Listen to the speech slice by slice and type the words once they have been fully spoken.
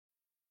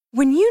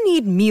When you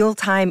need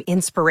mealtime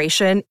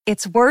inspiration,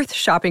 it's worth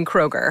shopping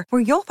Kroger,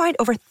 where you'll find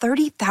over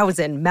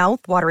 30,000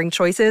 mouth-watering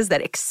choices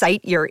that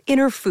excite your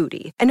inner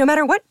foodie. And no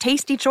matter what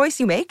tasty choice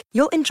you make,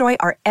 you'll enjoy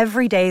our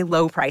everyday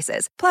low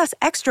prices, plus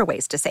extra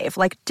ways to save,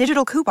 like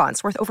digital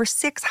coupons worth over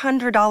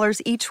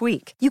 $600 each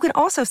week. You can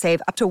also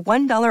save up to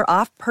 $1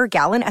 off per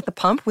gallon at the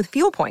pump with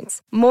fuel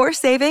points. More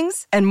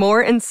savings and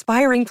more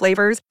inspiring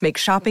flavors make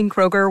shopping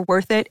Kroger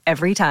worth it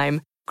every time.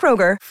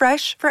 Kroger,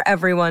 fresh for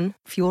everyone.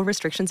 Fuel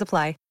restrictions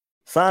apply.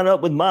 Sign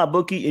up with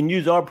MyBookie and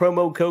use our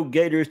promo code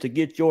Gators to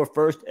get your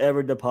first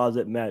ever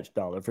deposit match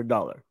dollar for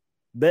dollar.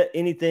 Bet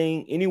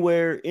anything,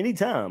 anywhere,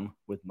 anytime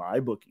with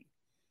MyBookie.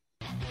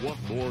 Want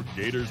more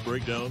Gators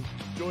Breakdown?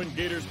 Join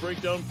Gators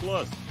Breakdown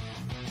Plus.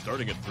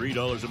 Starting at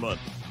 $3 a month,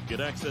 get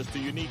access to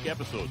unique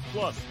episodes,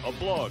 plus a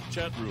blog,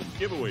 chat room,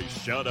 giveaways,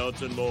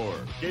 shout-outs, and more.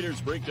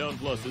 Gators Breakdown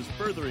Plus is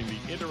furthering the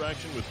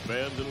interaction with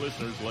fans and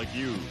listeners like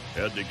you.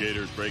 Head to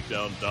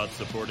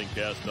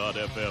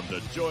GatorsBreakdown.supportingcast.fm to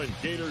join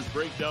Gators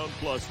Breakdown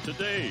Plus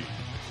today.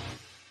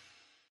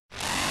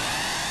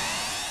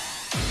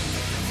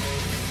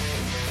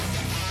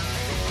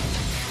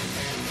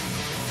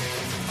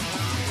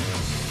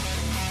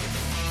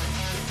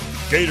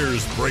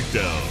 Gators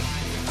Breakdown.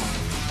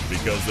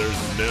 Because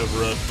there's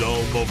never a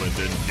dull moment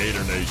in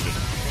Gator Nation.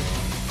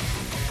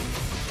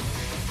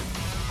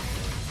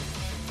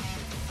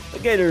 The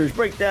Gators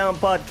Breakdown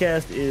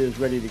podcast is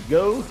ready to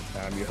go.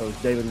 I'm your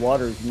host, David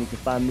Waters, and you can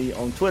find me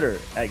on Twitter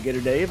at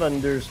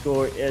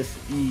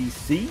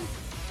GatorDave_SEC.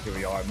 Here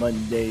we are,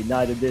 Monday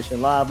night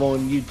edition, live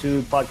on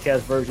YouTube, podcast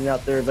version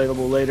out there,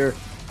 available later.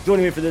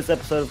 Joining me for this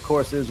episode, of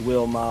course, is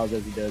Will Miles,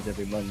 as he does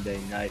every Monday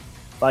night.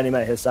 Find him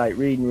at his site,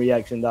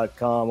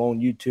 readingreaction.com, on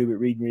YouTube at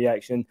Reading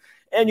Reaction.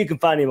 And you can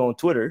find him on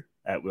Twitter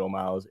at Will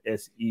Miles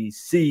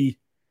SEC.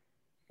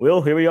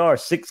 Will, here we are,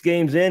 6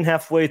 games in,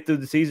 halfway through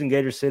the season.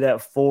 Gators sit at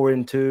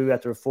 4-2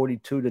 after a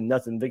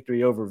 42-0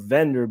 victory over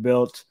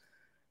Vanderbilt.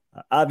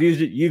 I've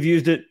used it. You've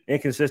used it.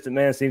 Inconsistent,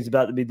 man, seems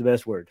about to be the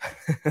best word.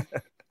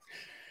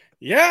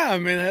 Yeah, I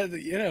mean,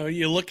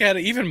 you look at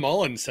it. Even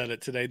Mullen said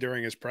it today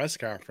during his press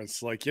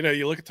conference. Like,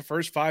 you look at the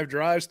first 5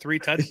 drives, 2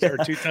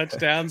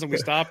 touchdowns, and we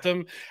stopped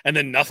them, and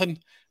then nothing.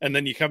 And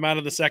then you come out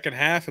of the second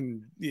half,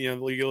 and you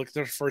look at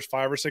the first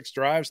 5 or 6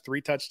 drives,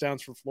 3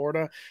 touchdowns for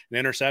Florida, an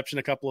interception,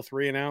 a couple of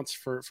 3-and-outs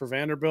for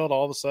Vanderbilt.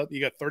 All of a sudden, you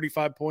got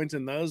 35 points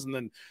in those, and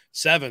then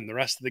 7 the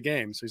rest of the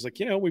game. So he's like,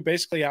 we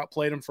basically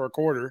outplayed them for a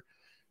quarter.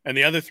 And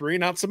the other 3,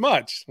 not so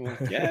much. I'm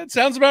like, yeah, it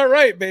sounds about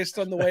right based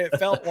on the way it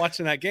felt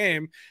watching that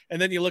game.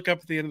 And then you look up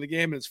at the end of the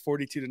game and it's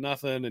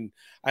 42-0. And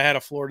I had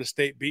a Florida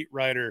State beat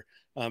writer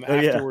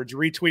afterwards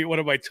retweet one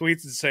of my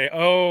tweets and say,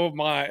 "Oh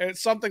my,"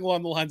 it's something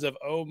along the lines of,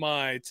 "Oh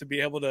my," to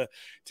be able to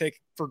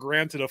take for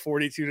granted a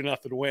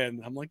 42-0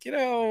 win. I'm like,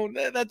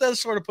 that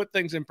does sort of put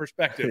things in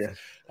perspective.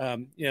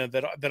 Yeah.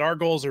 That our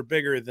goals are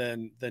bigger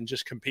than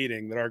just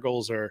competing. That our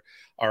goals are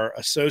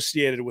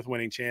associated with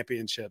winning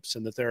championships,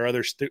 and that there are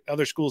other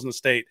schools in the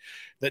state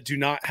that do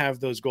not have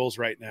those goals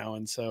right now.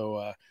 And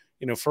so,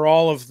 for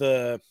all of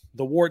the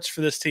warts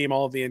for this team,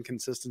 all of the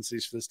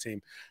inconsistencies for this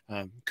team,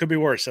 could be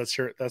worse. That's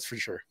for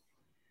sure.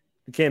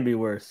 It can be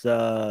worse.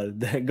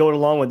 Going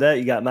along with that,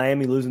 you got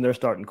Miami losing their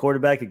starting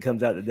quarterback. It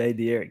comes out today.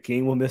 D'Eriq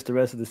King will miss the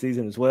rest of the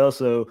season as well.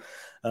 So,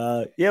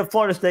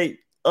 Florida State,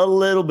 a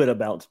little bit of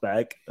bounce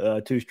back.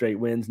 2 straight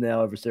wins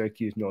now over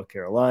Syracuse, North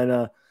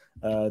Carolina.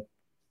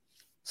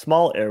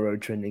 Small arrow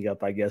trending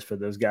up, I guess, for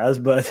those guys.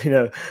 But,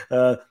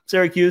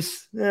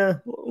 Syracuse,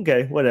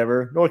 okay,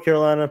 whatever. North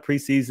Carolina,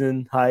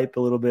 preseason hype a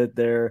little bit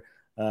there.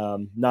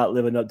 Not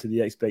living up to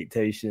the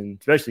expectation,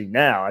 especially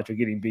now after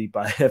getting beat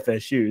by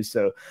FSU.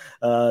 So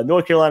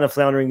North Carolina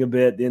floundering a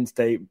bit, the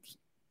in-state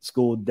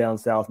school down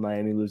south,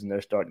 Miami losing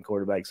their starting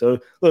quarterback. So,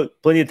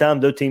 look, plenty of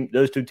time.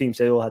 Those 2 teams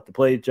say will have to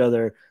play each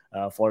other,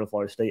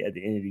 Florida State at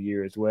the end of the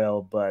year as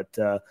well. But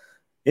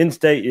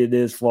in-state, it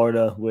is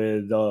Florida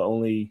with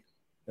only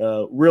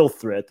real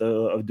threat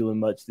of doing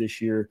much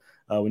this year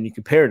when you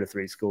compare to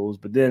 3 schools.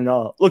 But then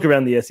look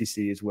around the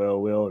SEC as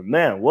well, Will. And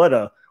man, what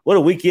a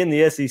weekend in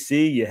the SEC.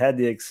 You had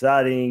the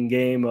exciting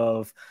game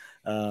of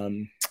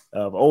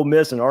Ole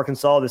Miss and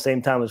Arkansas at the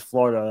same time as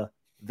Florida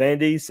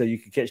Vandy, so you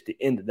could catch the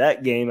end of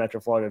that game after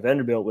Florida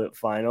Vanderbilt went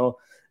final.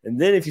 And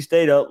then if you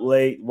stayed up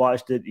late,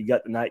 watched it, you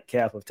got the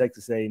nightcap of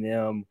Texas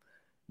A&M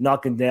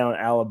knocking down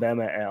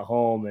Alabama at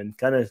home, and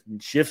kind of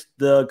shifts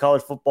the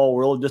college football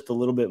world just a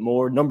little bit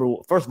more.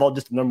 First of all,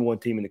 just the number 1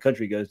 team in the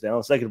country goes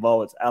down. Second of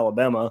all, it's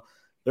Alabama.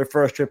 Their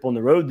first trip on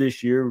the road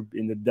this year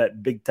in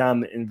that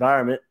big-time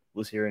environment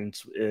was here in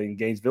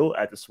Gainesville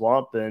at the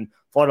Swamp, and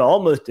Florida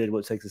almost did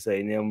what Texas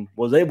A&M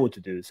was able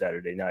to do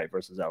Saturday night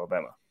versus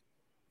Alabama.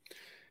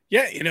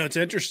 Yeah, it's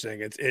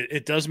interesting.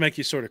 It does make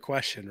you sort of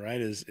question,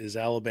 right? Is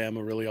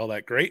Alabama really all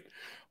that great,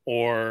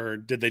 or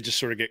did they just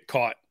sort of get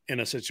caught in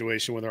a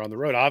situation where they're on the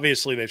road.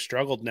 Obviously, they've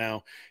struggled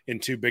now in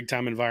 2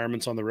 big-time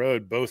environments on the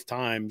road, both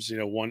times,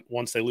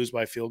 once they lose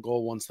by field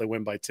goal, once they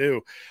win by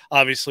 2.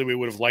 Obviously, we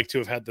would have liked to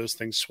have had those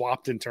things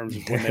swapped in terms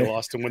of when they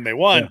lost and when they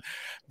won. Yeah.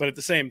 But at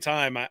the same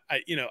time,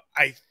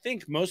 I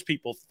think most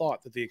people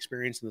thought that the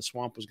experience in the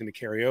Swamp was going to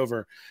carry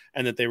over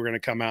and that they were going to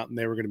come out and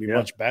they were going to be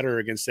much better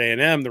against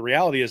A&M. The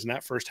reality is in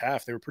that first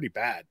half, they were pretty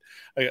bad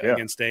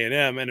against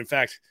A&M. And in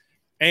fact,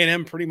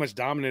 A&M pretty much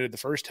dominated the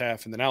first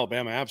half, and then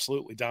Alabama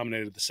absolutely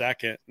dominated the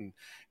second, and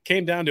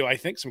came down to, I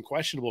think, some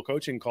questionable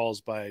coaching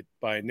calls by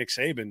Nick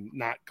Saban,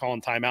 not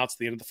calling timeouts at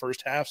the end of the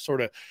first half,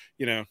 sort of,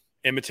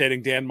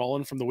 imitating Dan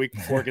Mullen from the week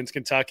before against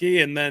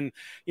Kentucky, and then,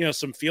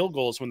 some field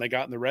goals when they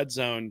got in the red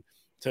zone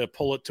to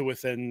pull it to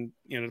within,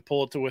 4,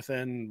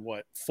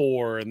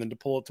 and then to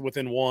pull it to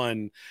within 1,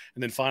 and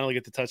then finally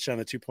get the touchdown,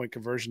 the 2-point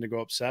conversion to go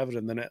up 7.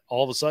 And then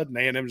all of a sudden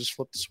A&M just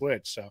flipped the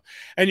switch. So,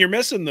 and you're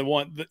missing the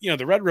one,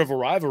 the Red River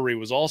rivalry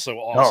was also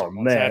awesome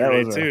on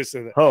Saturday too.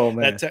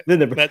 In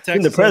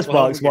the press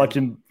box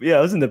watching. Yeah,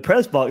 I was in the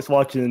press box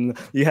watching.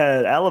 You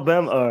had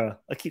Alabama,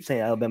 I keep saying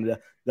Alabama,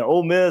 the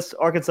Ole Miss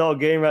Arkansas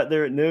game right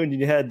there at noon,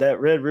 and you had that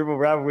Red River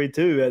rivalry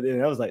too.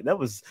 And I was like,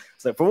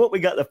 for what we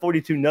got the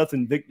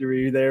 42-0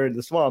 victory there in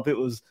the Swamp, it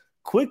was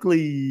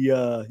quickly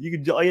all you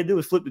had to do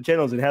was flip the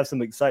channels and have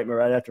some excitement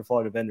right after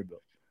Florida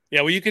Vanderbilt.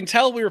 Yeah, well, you can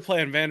tell we were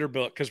playing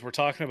Vanderbilt because we're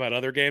talking about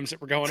other games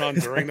that were going on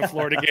during the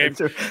Florida game.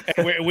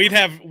 And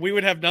we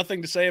would have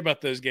nothing to say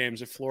about those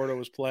games if Florida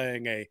was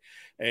playing a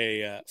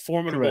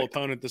formidable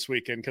opponent this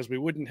weekend, because we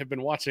wouldn't have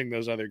been watching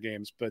those other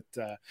games. But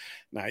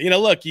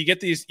look, you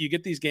get these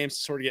games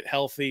to sort of get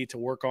healthy, to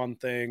work on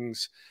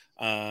things,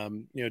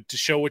 to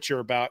show what you're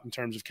about in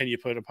terms of, can you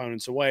put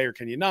opponents away or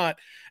can you not?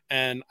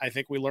 And I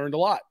think we learned a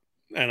lot.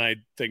 And I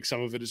think some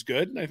of it is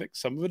good, and I think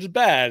some of it is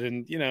bad.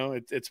 And,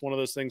 it's one of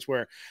those things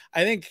where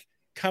I think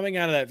coming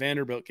out of that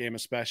Vanderbilt game,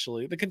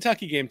 especially the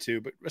Kentucky game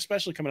too, but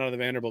especially coming out of the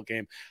Vanderbilt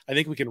game, I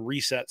think we can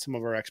reset some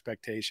of our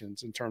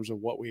expectations in terms of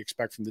what we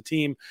expect from the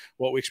team,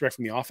 what we expect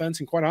from the offense,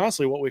 and quite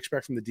honestly, what we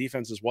expect from the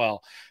defense as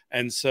well.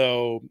 And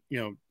so,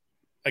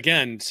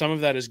 again, some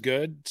of that is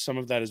good, some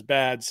of that is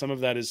bad, some of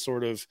that is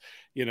sort of,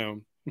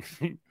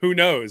 who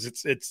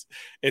knows?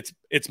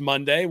 It's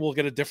Monday. We'll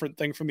get a different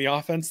thing from the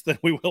offense than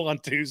we will on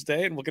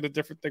Tuesday, and we'll get a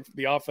different thing from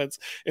the offense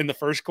in the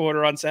first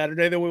quarter on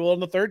Saturday than we will in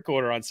the third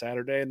quarter on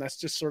Saturday. And that's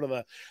just sort of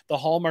the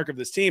hallmark of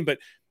this team. But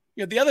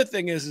the other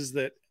thing is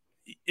that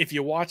if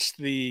you watch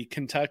the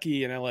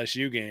Kentucky and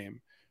LSU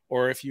game,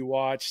 or if you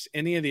watched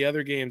any of the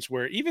other games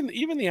where even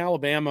the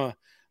Alabama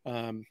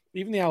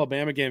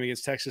game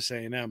against Texas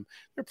A&M, there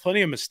are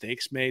plenty of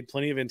mistakes made,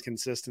 plenty of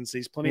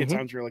inconsistencies, plenty of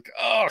times where you're like,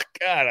 oh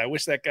God, I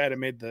wish that guy had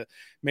made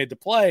the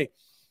play.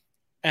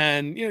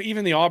 And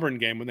even the Auburn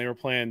game when they were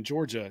playing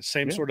Georgia,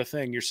 same sort of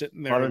thing. You're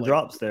sitting there,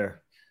 drops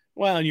there.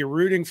 Well, and you're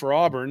rooting for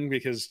Auburn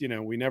because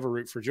we never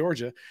root for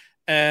Georgia,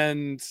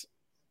 and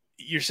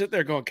you're sitting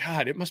there going,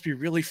 God, it must be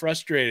really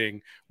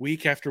frustrating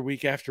week after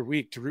week after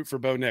week to root for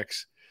Bo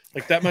Nix.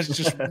 Like, that must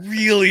just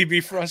really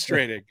be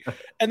frustrating.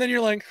 And then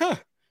you're like,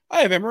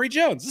 I have Emory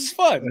Jones. This is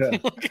fun.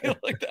 Yeah.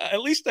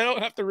 At least I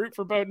don't have to root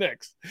for Bo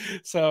Nix.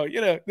 So,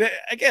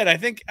 again, I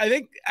think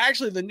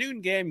actually the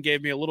noon game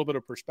gave me a little bit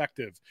of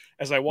perspective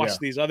as I watched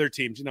these other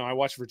teams. I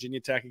watched Virginia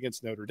Tech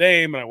against Notre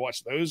Dame, and I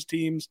watched those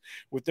teams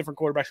with different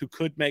quarterbacks who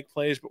could make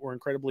plays but were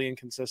incredibly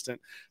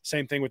inconsistent.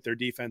 Same thing with their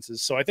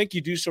defenses. So I think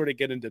you do sort of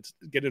get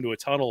into a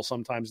tunnel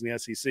sometimes in the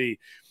SEC,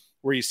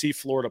 where you see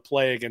Florida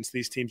play against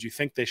these teams you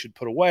think they should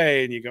put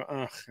away, and you go,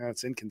 oh,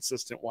 that's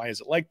inconsistent. Why is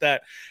it like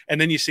that?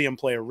 And then you see them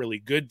play a really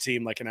good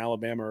team like an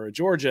Alabama or a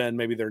Georgia, and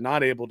maybe they're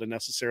not able to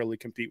necessarily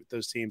compete with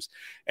those teams.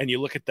 And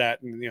you look at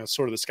that and,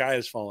 sort of the sky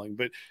is falling.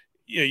 But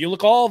you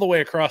look all the way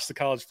across the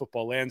college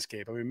football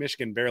landscape. I mean,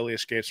 Michigan barely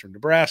escapes from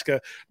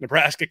Nebraska.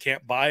 Nebraska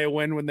can't buy a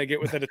win when they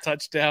get within a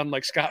touchdown.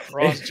 Like Scott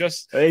Frost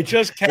just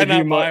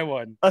cannot buy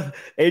one.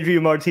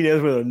 Adrian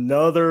Martinez with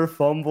another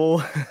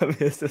fumble. I mean,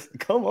 it's just,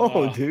 come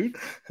on, dude.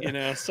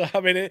 So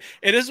I mean,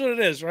 it is what it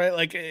is, right?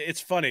 Like,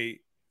 it's funny.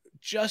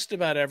 Just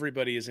about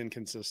everybody is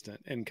inconsistent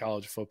in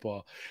college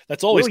football.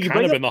 That's always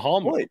kind of been the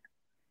hallmark.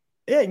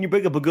 Yeah, and you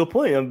bring up a good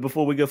point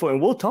before we go forward.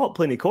 And we'll talk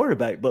plenty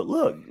quarterback, but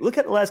look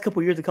at the last couple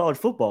of years of college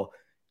football.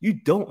 You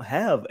don't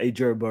have a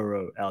Joe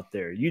Burrow out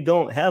there. You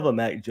don't have a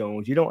Mac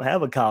Jones. You don't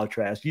have a Kyle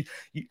Trask.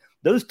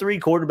 Those 3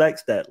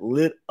 quarterbacks that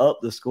lit up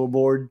the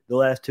scoreboard the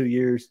last 2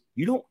 years,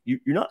 you're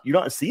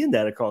not seeing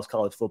that across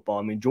college football.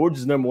 I mean,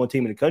 Georgia's the #1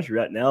 team in the country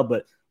right now,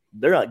 but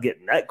they're not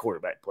getting that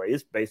quarterback play.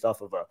 It's based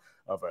off of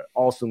an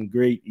awesome,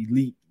 great,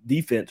 elite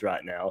defense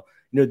right now.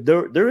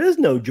 There is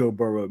no Joe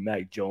Burrow,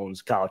 Mac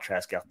Jones, Kyle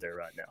Trask out there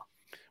right now.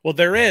 Well,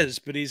 there is,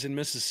 but he's in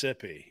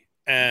Mississippi.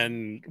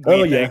 And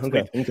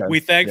we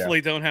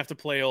thankfully don't have to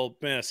play Ole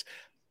Miss.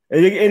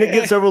 And it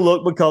gets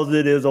overlooked because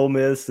it is Ole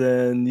Miss,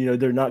 and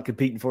they're not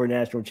competing for a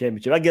national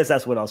championship. I guess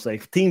that's what I'll say.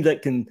 Teams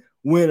that can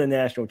win a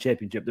national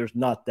championship, there's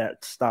not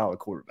that style of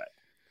quarterback.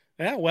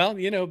 Yeah, well,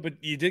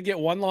 but you did get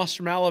one loss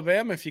from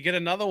Alabama. If you get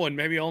another one,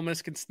 maybe Ole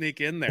Miss can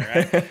sneak in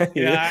there.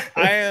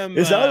 I am.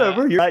 It's not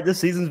over. You're right. This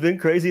season's been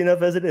crazy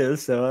enough as it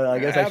is, so I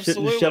guess I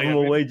shouldn't shove them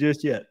away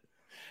just yet.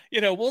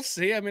 we'll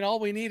see. I mean, all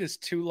we need is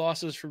 2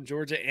 losses from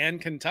Georgia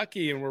and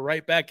Kentucky, and we're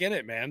right back in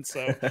it, man.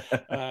 So,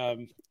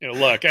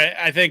 look,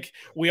 I think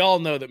we all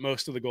know that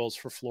most of the goals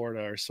for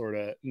Florida are sort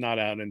of not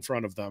out in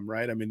front of them,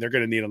 right? I mean, they're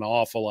going to need an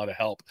awful lot of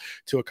help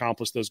to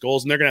accomplish those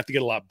goals, and they're going to have to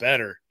get a lot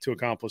better to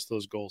accomplish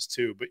those goals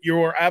too. But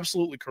you're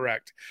absolutely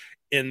correct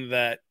in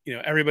that,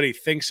 everybody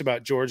thinks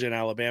about Georgia and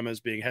Alabama as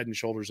being head and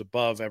shoulders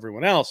above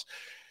everyone else.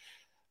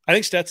 I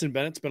think Stetson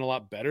Bennett's been a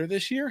lot better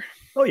this year.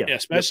 Oh yeah,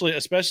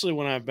 especially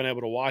when I've been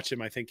able to watch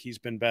him. I think he's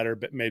been better,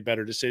 but made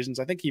better decisions.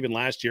 I think even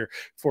last year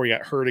before he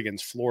got hurt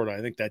against Florida,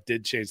 I think that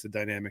did change the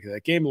dynamic of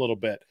that game a little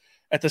bit.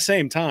 At the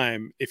same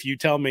time, if you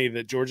tell me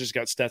that Georgia's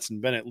got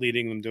Stetson Bennett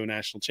leading them to a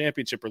national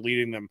championship or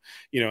leading them,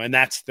 and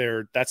that's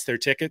their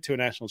ticket to a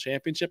national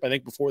championship, I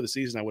think before the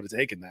season I would have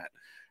taken that.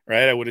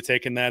 Right, I would have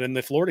taken that in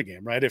the Florida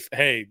game. Right, if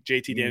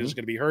JT Daniels is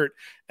going to be hurt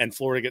and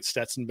Florida gets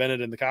Stetson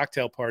Bennett in the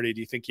cocktail party, do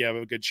you think you have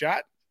a good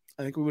shot?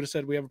 I think we would have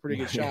said we have a pretty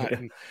good shot.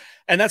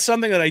 And that's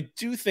something that I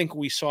do think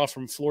we saw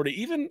from Florida,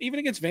 even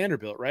against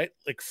Vanderbilt, right?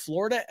 Like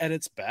Florida at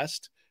its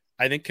best,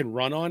 I think can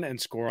run on and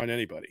score on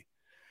anybody.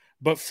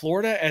 But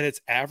Florida at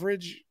its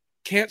average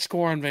can't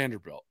score on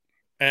Vanderbilt.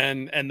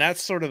 And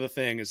that's sort of the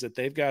thing, is that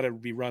they've got to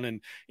be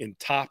running in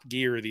top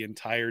gear the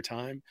entire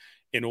time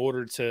in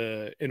order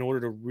to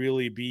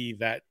really be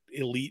that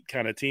elite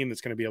kind of team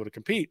that's going to be able to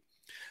compete.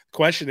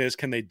 Question is,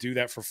 can they do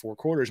that for 4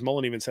 quarters?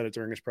 Mullen even said it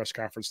during his press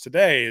conference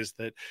today, is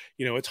that,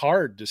 it's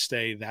hard to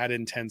stay that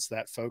intense,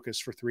 that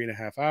focused for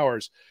 3.5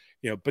 hours,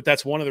 but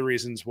that's one of the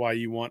reasons why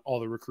you want all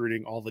the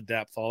recruiting, all the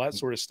depth, all that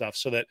sort of stuff,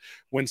 so that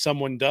when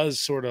someone does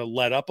sort of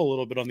let up a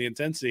little bit on the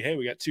intensity, hey,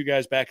 we got 2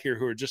 guys back here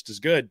who are just as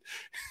good.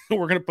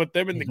 We're going to put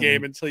them in the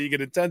game until you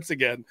get intense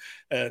again.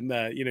 And,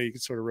 you can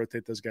sort of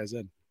rotate those guys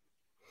in.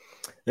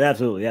 Yeah,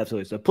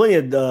 absolutely. So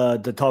plenty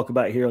to talk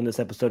about here on this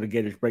episode of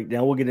Gators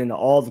Breakdown. We'll get into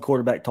all the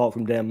quarterback talk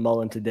from Dan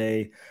Mullen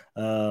today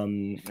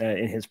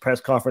in his press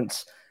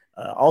conference.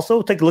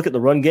 Also, take a look at the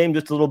run game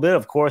just a little bit.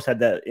 Of course, had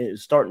that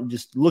starting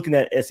just looking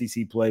at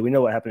SEC play. We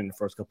know what happened in the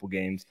first couple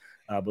games,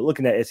 but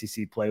looking at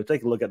SEC play, we'll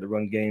take a look at the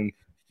run game.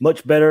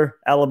 Much better.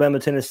 Alabama,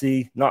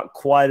 Tennessee, not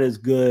quite as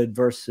good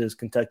versus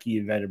Kentucky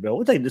and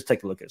Vanderbilt. We'll just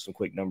take a look at some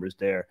quick numbers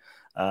there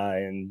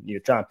and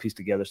try and piece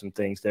together some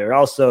things there.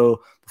 Also,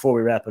 before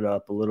we wrap it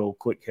up, a little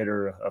quick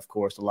hitter, of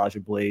course,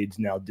 Elijah Blades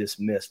now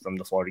dismissed from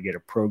the Florida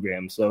Gator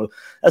program. So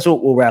that's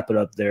what we'll wrap it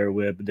up there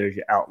with. But there's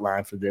your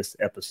outline for this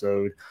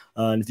episode.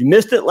 And if you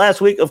missed it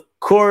last week, of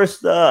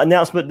course,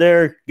 announcement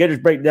there, Gators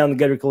Breakdown, the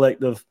Gator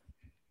Collective,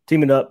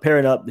 teaming up,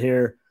 pairing up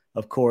here.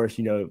 Of course,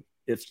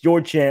 it's your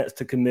chance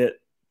to commit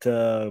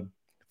to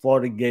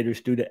Florida Gator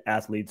student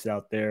athletes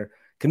out there.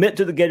 Commit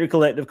to the Gator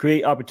Collective,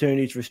 create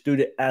opportunities for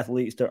student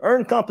athletes to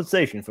earn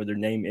compensation for their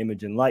name,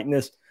 image, and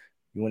likeness.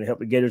 You want to help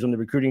the Gators on the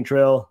recruiting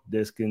trail?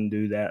 This can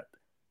do that.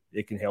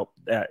 It can help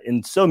that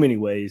in so many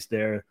ways.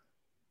 Their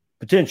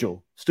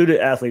potential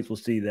student athletes will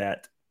see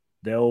that.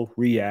 They'll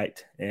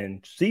react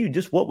and see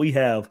just what we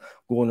have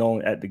going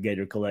on at the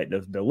Gator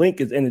Collective. The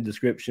link is in the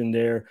description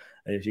there.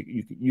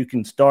 You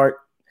can start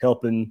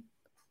helping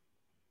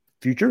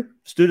future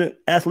student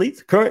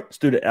athletes, current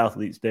student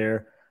athletes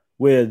there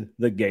with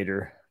the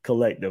Gator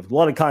Collective. A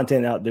lot of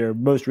content out there.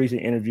 Most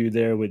recent interview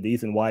there with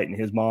Ethan White and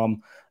his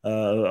mom,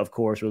 of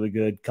course, really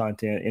good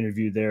content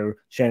interview there.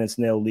 Shannon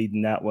Snell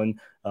leading that one.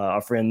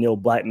 Our friend Neil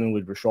Blackman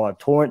with Rashad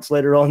Torrance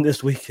later on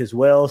this week as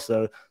well.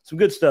 So some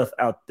good stuff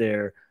out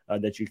there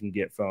that you can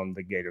get from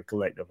the Gator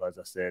Collective, as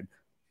I said.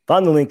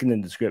 Find the link in the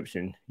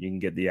description. You can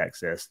get the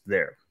access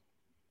there.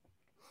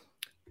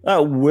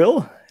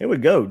 Will, here we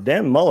go.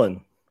 Dan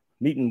Mullen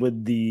meeting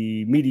with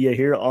the media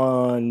here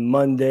on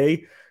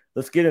Monday.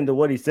 Let's get into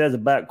what he says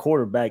about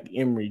quarterback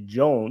Emory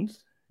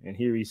Jones. And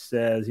here he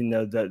says,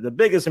 the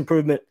biggest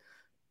improvement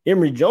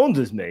Emory Jones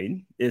has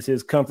made is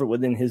his comfort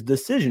within his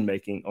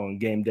decision-making on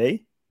game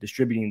day,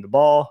 distributing the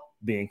ball,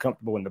 being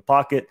comfortable in the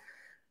pocket,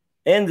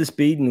 and the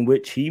speed in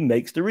which he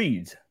makes the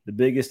reads. The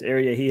biggest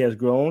area he has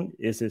grown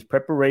is his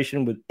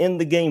preparation within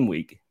the game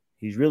week.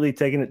 He's really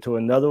taken it to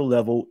another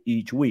level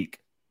each week.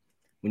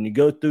 When you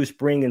go through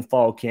spring and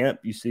fall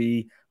camp, you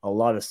see a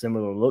lot of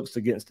similar looks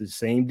against the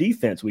same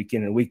defense week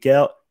in and week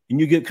out, and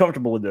you get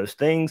comfortable with those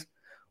things.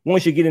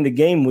 Once you get into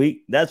game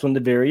week, that's when the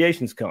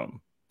variations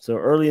come. So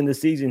early in the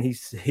season,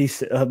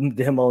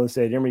 Dan Mullen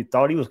said Emory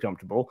thought he was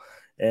comfortable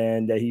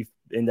and that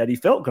he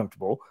felt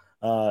comfortable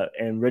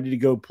and ready to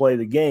go play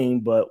the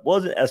game, but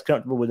wasn't as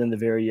comfortable within the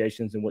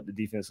variations and what the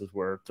defenses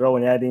were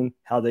throwing at him,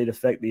 how they'd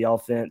affect the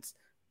offense.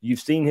 You've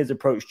seen his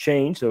approach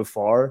change so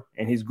far,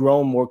 and he's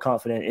grown more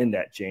confident in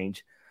that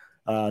change.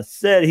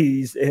 Said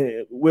he's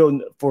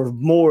will for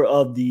more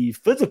of the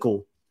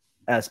physical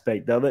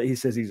aspect of it. He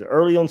says he's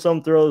early on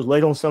some throws,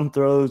 late on some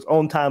throws,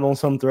 on time on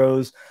some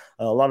throws.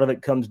 A lot of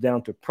it comes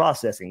down to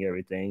processing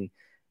everything.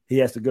 He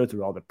has to go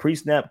through all the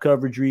pre-snap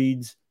coverage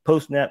reads,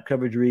 post-snap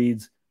coverage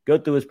reads, go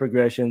through his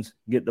progressions,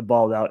 get the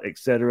ball out,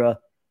 etc.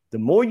 The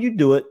more you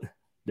do it,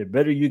 the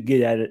better you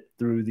get at it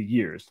through the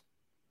years.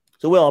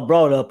 So, I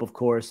brought up, of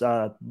course,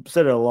 I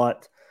said it a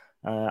lot,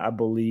 I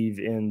believe,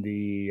 in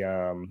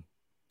the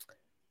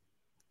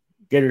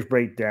Gators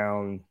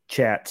Breakdown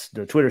chats,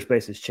 the Twitter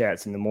Spaces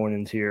chats in the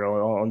mornings here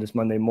on this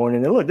Monday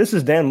morning. And look, this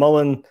is Dan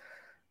Mullen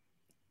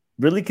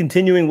really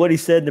continuing what he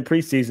said in the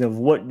preseason of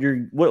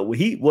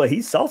what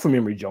he saw from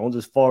Emory Jones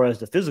as far as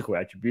the physical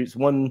attributes.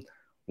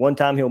 One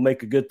time he'll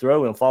make a good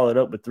throw and follow it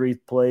up with 3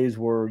 plays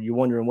where you're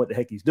wondering what the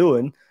heck he's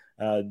doing,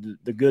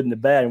 the good and the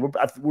bad. And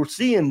we're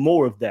seeing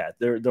more of that.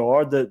 There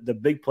are the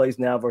big plays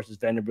now versus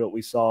Vanderbilt.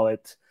 We saw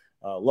it.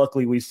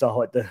 Luckily, we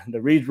saw it.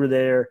 The reads were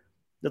there.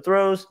 The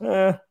throws,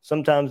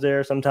 sometimes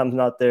there, sometimes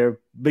not there.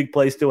 Big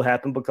plays still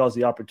happen because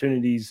the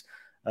opportunities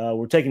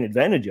were taken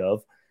advantage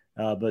of.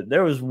 But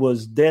there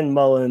was Dan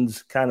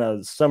Mullen's kind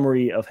of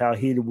summary of how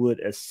he would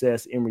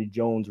assess Emory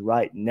Jones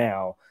right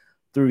now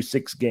through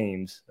 6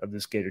 games of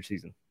this Gator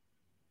season.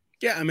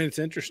 Yeah, I mean, it's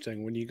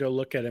interesting when you go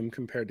look at him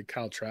compared to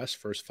Kyle Trask's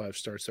first 5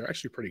 starts. They're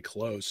actually pretty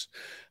close.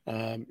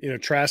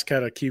 Trask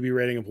had a QB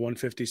rating of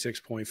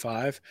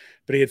 156.5,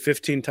 but he had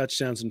 15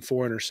 touchdowns and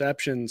 4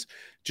 interceptions.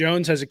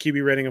 Jones has a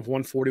QB rating of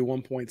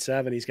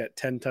 141.7. He's got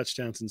 10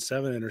 touchdowns and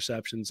 7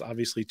 interceptions,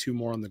 obviously 2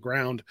 more on the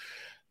ground.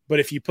 But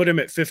if you put him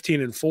at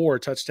 15 and 4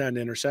 touchdown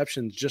to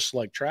interceptions, just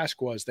like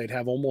Trask was, they'd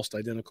have almost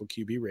identical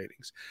QB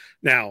ratings.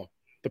 Now,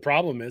 the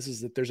problem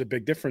is that there's a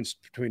big difference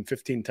between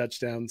 15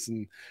 touchdowns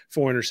and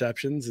 4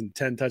 interceptions and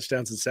 10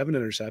 touchdowns and 7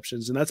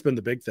 interceptions. And that's been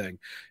the big thing,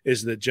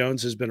 is that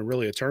Jones has been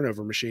really a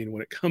turnover machine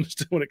when it comes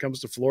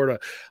to Florida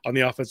on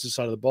the offensive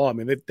side of the ball. I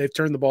mean, they've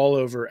turned the ball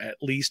over at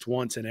least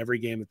once in every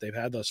game that they've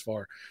had thus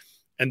far.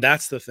 And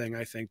that's the thing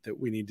I think that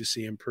we need to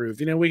see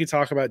improve. We could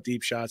talk about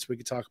deep shots. We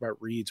could talk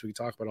about reads. We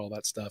could talk about all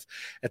that stuff.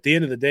 At the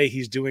end of the day,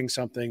 he's doing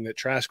something that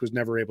Trask was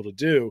never able to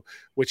do,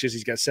 which is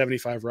he's got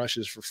 75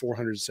 rushes for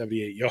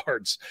 478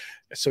 yards.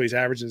 So he's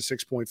averaging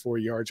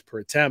 6.4 yards per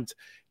attempt.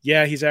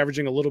 Yeah, he's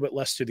averaging a little bit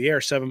less through the air,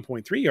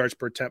 7.3 yards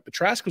per attempt, but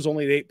Trask was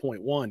only at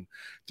 8.1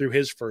 through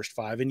his first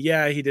 5. And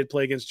yeah, he did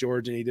play against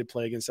Georgia and he did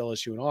play against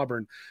LSU and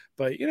Auburn.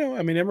 But,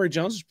 Emory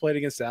Jones has played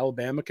against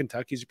Alabama.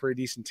 Kentucky's a pretty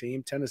decent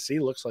team. Tennessee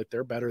looks like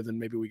they're better than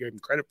maybe we gave him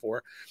credit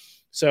for.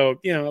 So,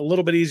 a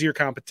little bit easier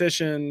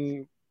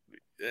competition.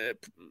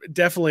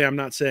 Definitely, I'm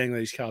not saying that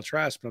he's Kyle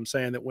Trask, but I'm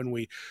saying that when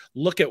we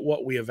look at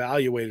what we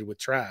evaluated with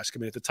Trask,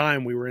 at the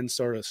time we were in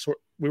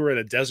we were in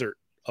a desert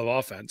of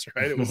offense,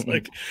 right? It was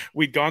like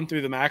we'd gone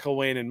through the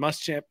McElwain and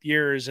Muschamp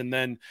years, and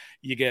then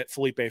you get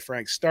Felipe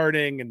Franks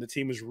starting, and the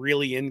team was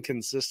really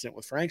inconsistent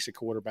with Franks at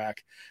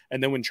quarterback.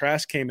 And then when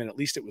Trask came in, at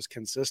least it was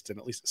consistent.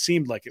 At least it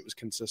seemed like it was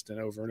consistent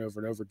over and over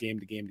and over, game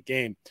to game to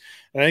game.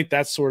 And I think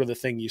that's sort of the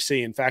thing you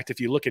see. In fact, if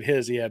you look at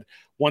he had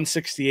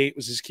 168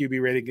 was his QB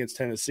rating against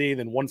Tennessee,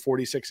 then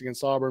 146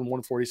 against Auburn,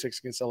 146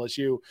 against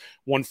LSU,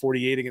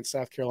 148 against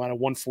South Carolina,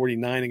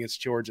 149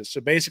 against Georgia.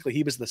 So basically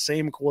he was the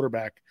same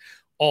quarterback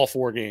all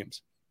 4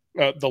 games.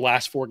 The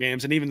last 4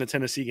 games, and even the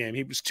Tennessee game,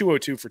 he was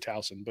 202 for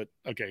Towson, but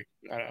okay,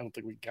 I don't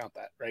think we can count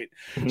that, right?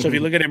 So if you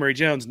look at Emory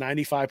Jones,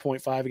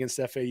 95.5 against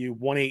FAU,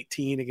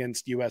 118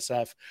 against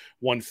USF,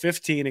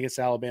 115 against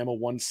Alabama,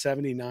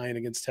 179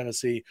 against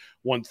Tennessee,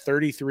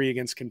 133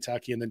 against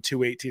Kentucky, and then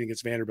 218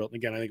 against Vanderbilt.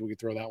 And again, I think we could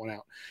throw that one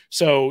out.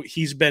 So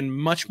he's been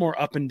much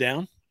more up and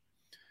down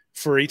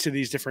for each of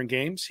these different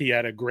games. He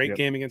had a great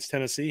game against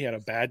Tennessee. He had a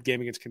bad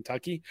game against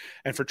Kentucky.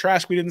 And for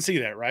Trask, we didn't see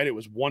that, right? It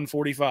was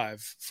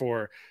 145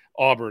 for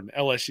Auburn,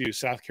 LSU,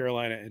 South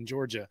Carolina, and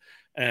Georgia.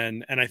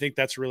 And I think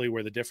that's really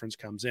where the difference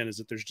comes in, is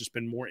that there's just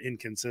been more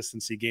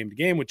inconsistency game to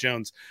game with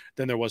Jones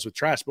than there was with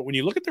Trask. But when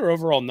you look at their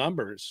overall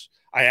numbers,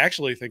 I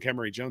actually think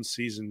Emory Jones'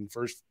 season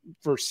first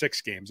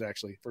 6 games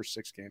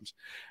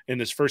in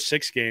his first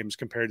 6 games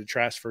compared to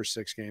Trask's first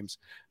 6 games,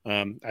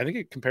 I think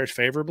it compares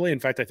favorably. In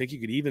fact, I think you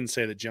could even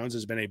say that Jones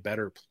has been a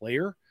better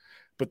player,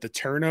 but the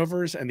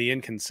turnovers and the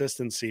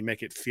inconsistency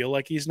make it feel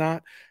like he's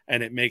not,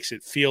 and it makes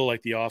it feel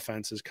like the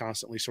offense is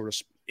constantly sort of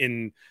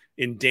in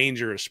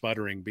danger of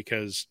sputtering,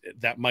 because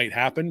that might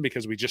happen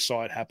because we just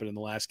saw it happen in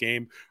the last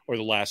game or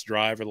the last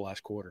drive or the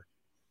last quarter.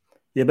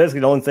 Yeah,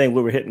 basically the only thing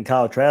we were hitting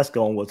Kyle Trask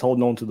on was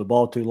holding on to the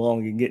ball too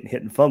long and getting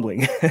hit and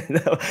fumbling.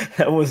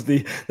 that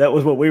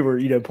was what we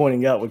were,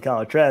 pointing out with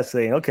Kyle Trask,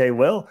 saying, okay,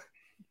 well,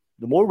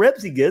 the more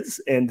reps he gets,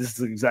 and this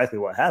is exactly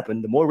what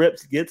happened, the more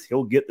reps he gets,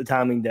 he'll get the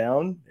timing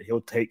down, he'll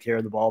take care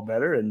of the ball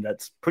better, and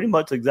that's pretty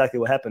much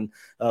exactly what happened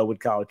with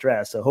Kyle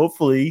Trask. So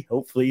hopefully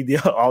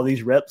all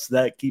these reps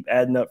that keep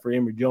adding up for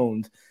Emory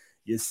Jones,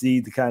 you see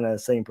the kind of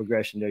same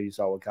progression there you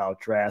saw with Kyle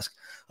Trask.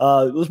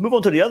 Let's move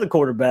on to the other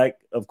quarterback.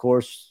 Of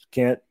course,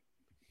 can't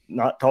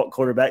not talk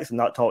quarterbacks and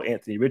not talk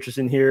Anthony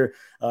Richardson here.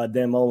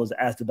 Dan Mullen was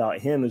asked about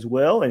him as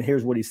well, and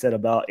here's what he said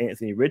about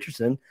Anthony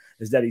Richardson,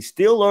 is that he's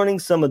still learning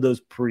some of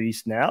those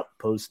pre-snap,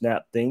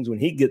 post-snap things when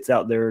he gets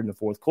out there in the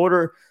fourth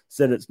quarter.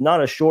 Said it's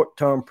not a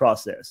short-term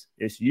process.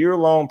 It's a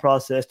year-long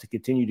process to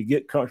continue to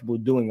get comfortable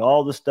doing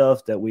all the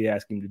stuff that we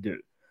ask him to do.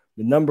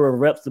 The number of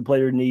reps the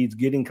player needs,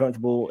 getting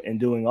comfortable and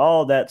doing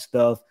all that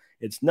stuff,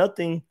 it's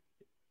nothing,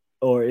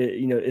 or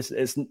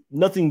it's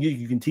nothing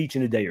you can teach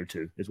in a day or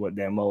two, is what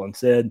Dan Mullen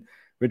said.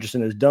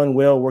 Richardson has done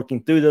well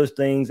working through those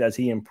things as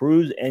he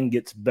improves and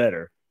gets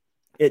better.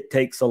 It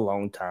takes a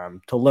long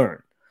time to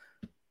learn.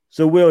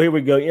 So, Will, here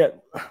we go. Yeah,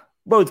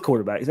 both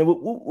quarterbacks. And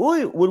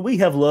would we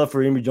have loved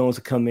for Emory Jones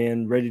to come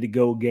in ready to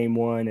go game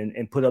one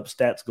and put up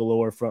stats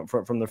galore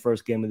from the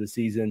first game of the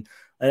season?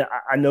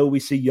 I know we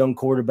see young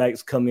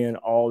quarterbacks come in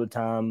all the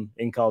time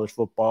in college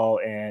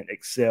football and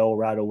excel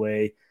right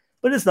away,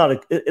 but it's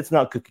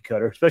not cookie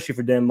cutter, especially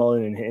for Dan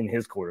Mullen and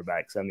his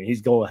quarterbacks. I mean,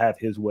 he's going to have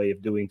his way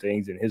of doing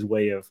things and his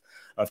way of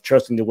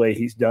trusting the way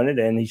he's done it,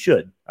 and he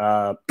should.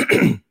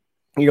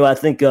 I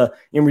think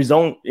Emory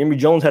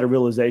Jones had a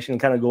realization,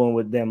 kind of going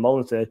with Dan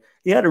Mullen said,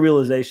 he had a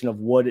realization of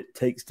what it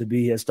takes to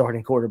be a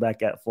starting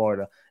quarterback at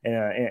Florida and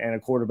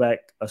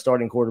a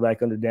starting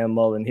quarterback under Dan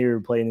Mullen here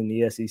playing in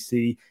the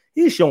SEC.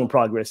 He's shown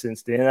progress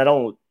since then.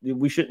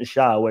 We shouldn't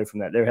shy away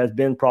from that. There has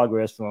been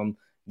progress from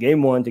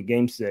game 1 to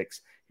game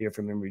 6 here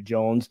from Emory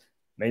Jones.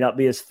 May not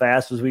be as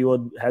fast as we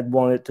had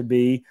wanted it to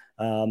be.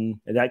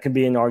 And that can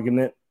be an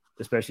argument,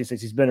 especially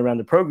since he's been around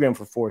the program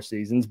for 4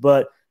 seasons,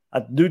 but I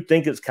do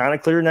think it's kind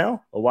of clear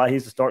now why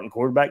he's the starting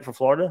quarterback for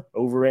Florida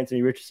over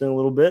Anthony Richardson a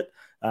little bit.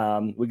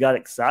 We got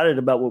excited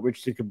about what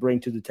Richardson could bring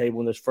to the table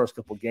in those first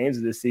couple of games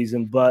of this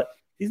season, but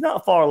he's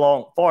not far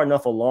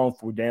enough along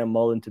for Dan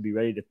Mullen to be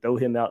ready to throw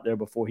him out there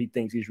before he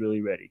thinks he's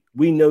really ready.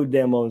 We know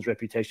Dan Mullen's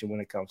reputation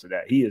when it comes to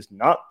that. He is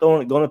not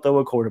going to throw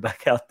a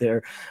quarterback out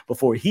there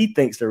before he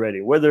thinks they're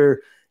ready, whether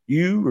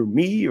you or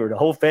me or the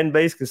whole fan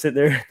base can sit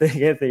there and think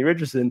Anthony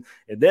Richardson.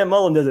 If Dan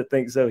Mullen doesn't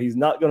think so, he's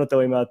not going to throw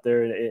him out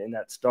there in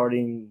that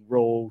starting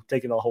role,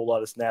 taking a whole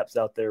lot of snaps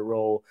out there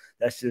role.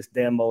 That's just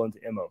Dan Mullen's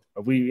MO.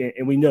 We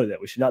know that.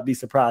 We should not be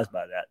surprised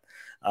by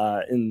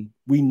that. And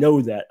we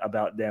know that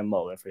about Dan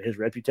Mullen for his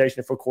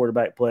reputation for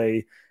quarterback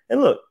play.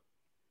 And look,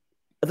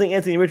 I think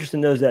Anthony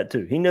Richardson knows that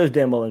too. He knows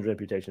Dan Mullen's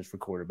reputation for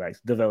quarterbacks,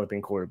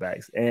 developing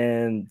quarterbacks.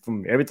 And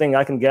from everything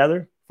I can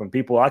gather, from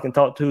people I can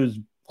talk to who's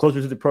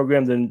closer to the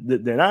program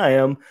than I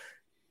am,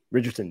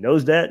 Richardson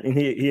knows that, and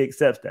he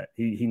accepts that.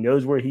 He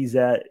knows where he's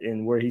at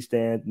and where he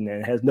stands,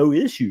 and has no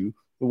issue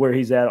with where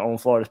he's at on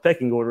Florida's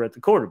pecking order at the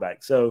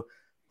quarterback. So,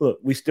 look,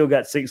 we still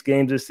got 6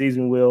 games this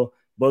season, Will.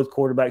 Both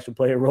quarterbacks will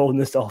play a role in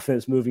this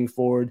offense moving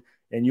forward,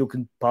 and you'll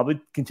probably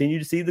continue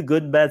to see the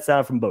good and bad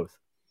side from both.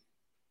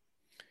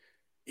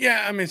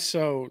 Yeah, I mean,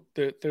 so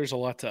there's a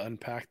lot to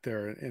unpack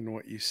there in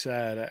what you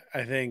said.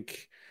 I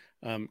think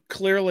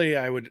clearly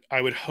I would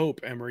hope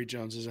Emory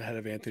Jones is ahead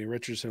of Anthony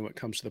Richardson when it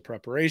comes to the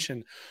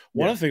preparation.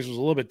 One of the things was a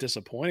little bit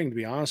disappointing, to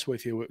be honest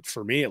with you,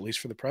 for me, at least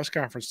for the press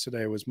conference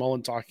today, was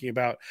Mullen talking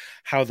about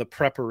how the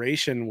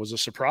preparation was a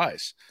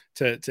surprise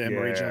to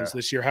Emory Jones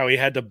this year, how he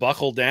had to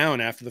buckle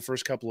down after the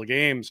first couple of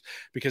games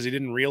because he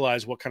didn't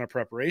realize what kind of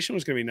preparation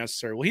was going to be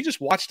necessary. Well, he just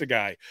watched a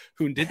guy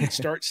who didn't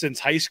start since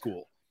high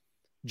school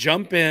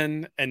jump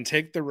in and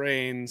take the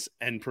reins,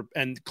 and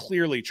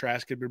clearly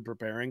Trask had been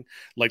preparing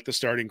like the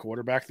starting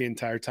quarterback the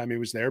entire time he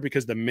was there,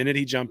 because the minute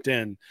he jumped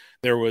in,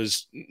 there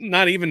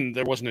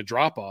wasn't a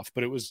drop off,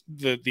 but it was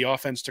the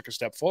offense took a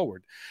step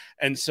forward.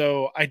 And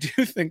so I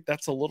do think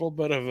that's a little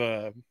bit of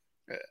a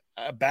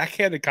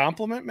backhanded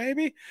compliment,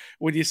 maybe,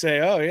 when you say,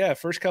 oh yeah,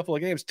 first couple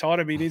of games taught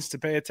him he needs to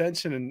pay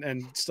attention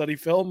and study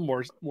film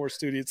more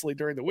studiously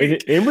during the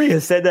week. Emory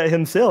has said that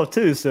himself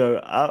too.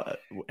 So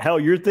how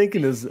you're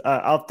thinking is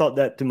I've thought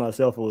that to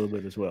myself a little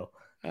bit as well.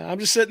 I'm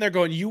just sitting there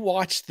going, you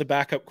watched the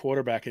backup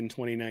quarterback in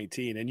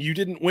 2019 and you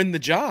didn't win the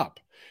job,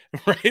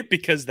 right?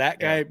 Because that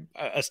guy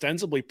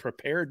ostensibly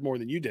prepared more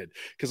than you did.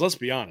 Because let's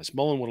be honest,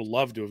 Mullen would have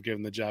loved to have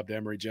given the job to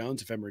Emory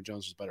Jones if Emory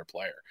Jones was a better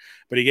player.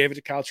 But he gave it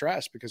to Kyle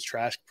Trask because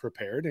Trask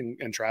prepared,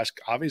 and Trask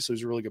obviously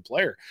was a really good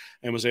player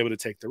and was able to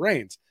take the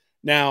reins.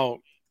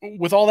 Now,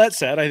 with all that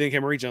said, I think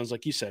Emory Jones,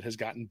 like you said, has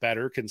gotten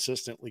better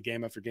consistently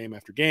game after game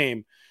after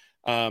game.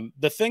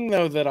 The thing,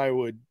 though, that I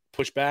would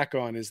push back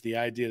on is the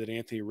idea that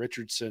Anthony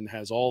Richardson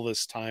has all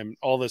this time,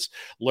 all this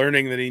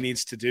learning that he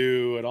needs to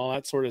do and all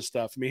that sort of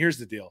stuff. I mean, here's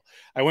the deal.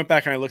 I went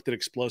back and I looked at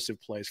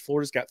explosive plays.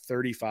 Florida's got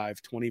 35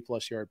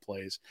 20-plus yard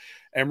plays.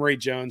 Emory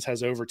Jones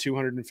has over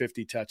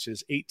 250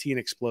 touches, 18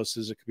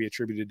 explosives that could be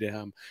attributed to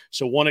him.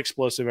 So 1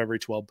 explosive every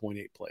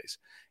 12.8 plays.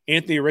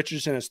 Anthony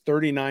Richardson has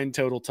 39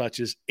 total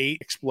touches, 8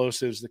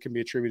 explosives that can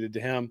be attributed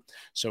to him.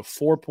 So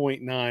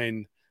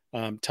 4.9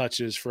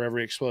 touches for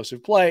every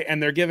explosive play,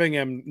 and they're giving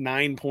him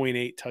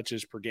 9.8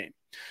 touches per game.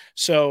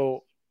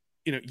 So,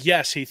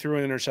 yes, he threw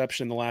an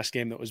interception in the last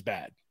game that was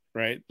bad,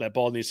 right? That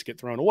ball needs to get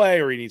thrown away,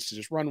 or he needs to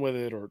just run with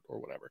it or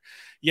whatever.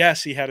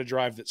 Yes, he had a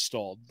drive that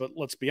stalled, but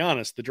let's be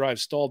honest, the drive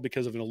stalled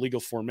because of an illegal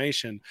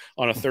formation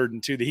on a 3rd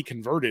and 2 that he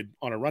converted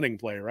on a running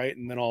play, right?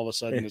 And then all of a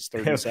sudden it's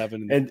 3rd and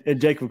 7.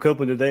 And Jacob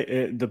Copeland,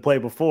 the play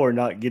before,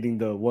 not getting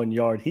the 1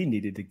 yard he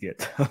needed to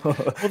get.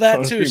 Well,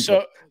 that too.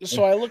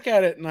 So I look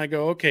at it and I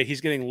go, okay, he's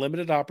getting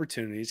limited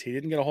opportunities. He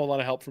didn't get a whole lot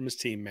of help from his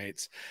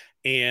teammates.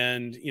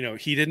 And,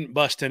 he didn't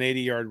bust an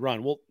 80-yard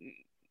run. Well,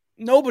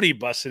 nobody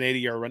busts an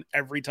 80-yard run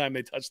every time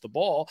they touch the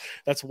ball.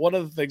 That's one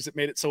of the things that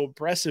made it so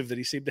impressive, that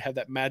he seemed to have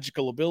that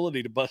magical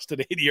ability to bust an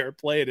 80-yard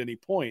play at any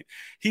point.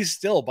 He's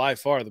still by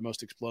far the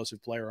most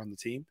explosive player on the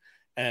team.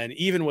 And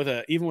even with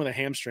a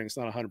hamstring, it's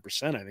not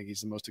 100%. I think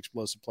he's the most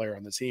explosive player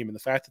on the team. And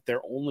the fact that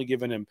they're only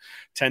giving him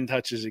 10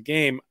 touches a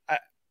game,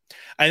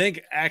 I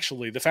think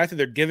actually the fact that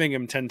they're giving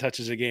him 10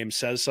 touches a game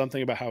says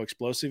something about how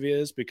explosive he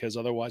is, because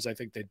otherwise I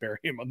think they'd bury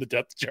him on the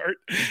depth chart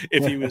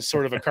if he was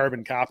sort of a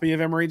carbon copy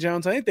of Emory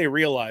Jones. I think they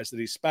realize that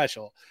he's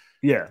special.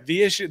 Yeah.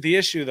 The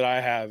issue that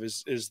I have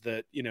is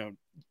that,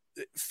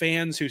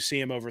 fans who see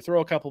him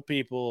overthrow a couple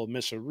people,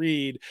 miss a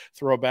read,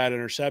 throw a bad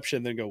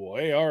interception, then go,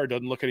 well, AR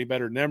doesn't look any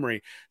better than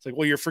Emory. It's like,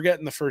 well, you're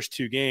forgetting the first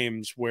two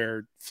games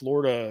where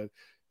Florida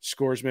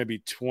scores maybe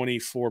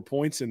 24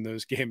 points in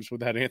those games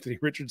without Anthony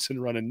Richardson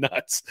running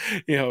nuts,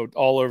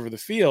 all over the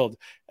field.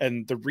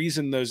 And the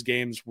reason those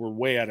games were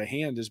way out of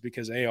hand is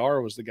because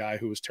AR was the guy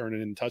who was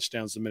turning in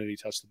touchdowns the minute he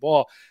touched the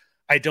ball.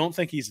 I don't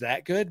think he's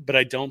that good, but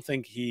I don't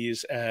think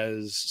he's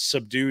as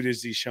subdued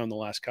as he's shown the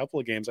last couple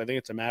of games. I think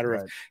it's a matter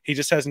of he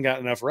just hasn't got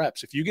enough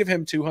reps. If you give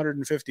him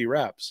 250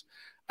 reps,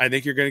 I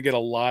think you're going to get a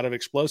lot of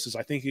explosives.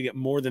 I think you get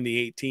more than the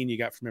 18 you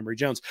got from Emory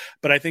Jones,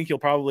 but I think you'll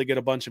probably get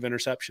a bunch of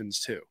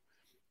interceptions too.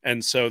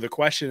 And so the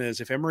question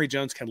is, if Emory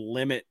Jones can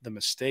limit the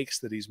mistakes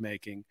that he's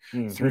making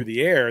through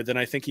the air, then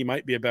I think he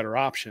might be a better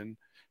option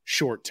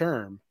short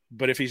term.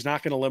 But if he's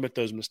not going to limit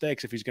those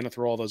mistakes, if he's going to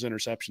throw all those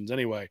interceptions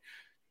anyway,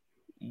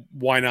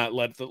 why not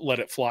let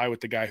it fly with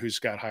the guy who's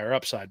got higher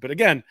upside? But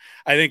again,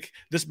 I think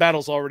this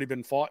battle's already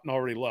been fought and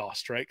already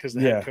lost, right? Because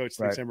the head coach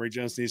thinks Emory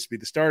Jones needs to be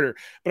the starter.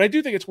 But I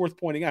do think it's worth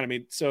pointing out. I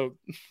mean, so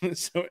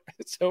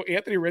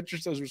Anthony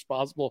Richardson is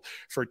responsible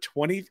for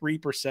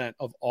 23%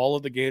 of all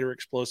of the Gator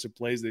explosive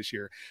plays this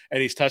year, and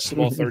he's touched the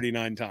ball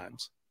 39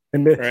 times.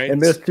 And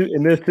missed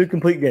two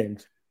complete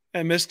games.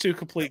 And missed two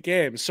complete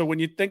games. So when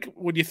you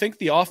think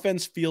the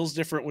offense feels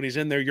different when he's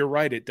in there, you're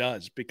right, it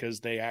does, because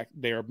they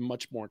are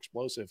much more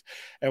explosive.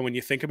 And when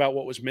you think about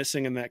what was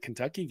missing in that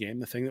Kentucky game,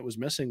 the thing that was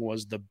missing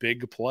was the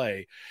big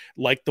play,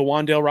 like the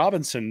Wan'Dale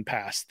Robinson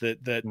pass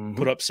that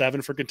put up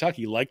 7 for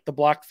Kentucky, like the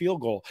blocked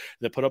field goal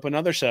that put up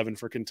another 7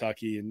 for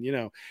Kentucky.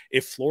 And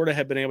if Florida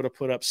had been able to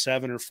put up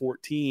 7 or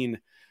 14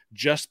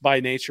 just by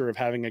nature of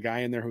having a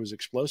guy in there who was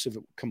explosive,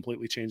 it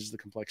completely changes the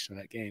complexion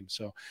of that game.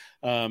 So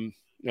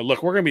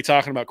look, we're going to be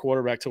talking about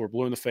quarterback till we're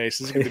blue in the face.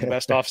 This is going to be the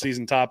best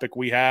offseason topic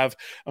we have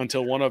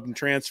until one of them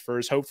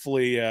transfers.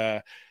 Hopefully,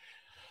 I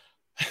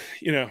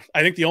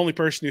think the only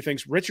person who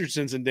thinks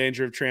Richardson's in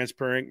danger of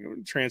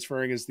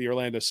transferring is the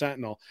Orlando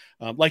Sentinel.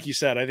 Like you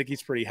said, I think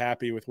he's pretty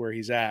happy with where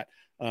he's at.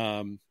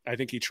 I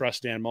think he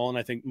trusts Dan Mullen.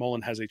 I think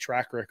Mullen has a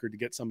track record to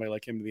get somebody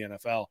like him to the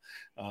NFL.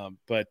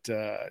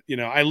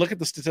 I look at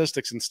the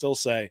statistics and still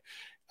say,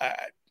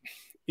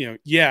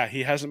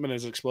 he hasn't been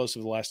as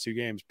explosive the last 2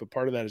 games, but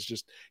part of that is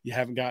just you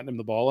haven't gotten him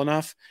the ball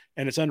enough,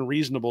 and it's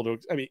unreasonable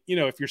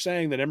if you're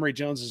saying that Emory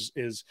Jones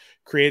is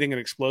creating an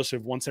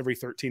explosive once every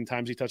 13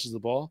 times he touches the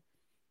ball,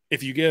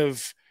 if you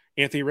give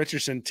Anthony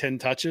Richardson 10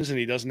 touches and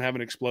he doesn't have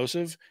an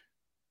explosive,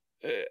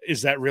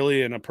 is that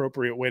really an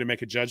appropriate way to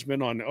make a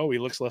judgment on, he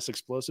looks less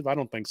explosive? I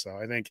don't think so.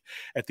 I think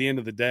at the end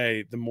of the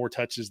day, the more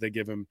touches they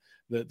give him,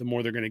 the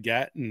more they're going to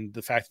get. And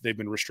the fact that they've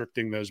been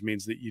restricting those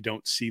means that you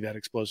don't see that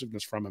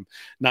explosiveness from him,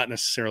 not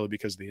necessarily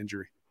because of the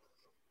injury.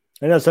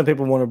 I know some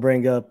people want to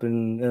bring up,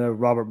 and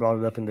Robert brought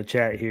it up in the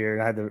chat here,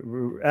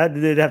 and I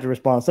did have to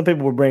respond. Some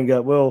people will bring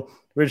up, well,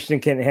 Richardson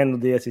can't handle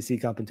the SEC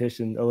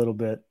competition a little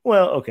bit.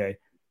 Well, okay.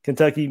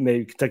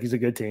 Kentucky's a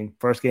good team.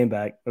 First game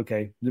back.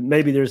 Okay.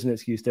 Maybe there's an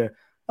excuse there.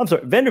 I'm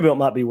sorry, Vanderbilt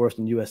might be worse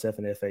than USF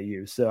and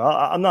FAU. So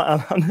I'm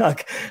not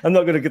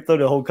going to throw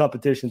the whole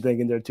competition thing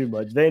in there too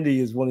much. Vandy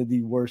is one of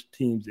the worst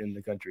teams in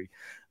the country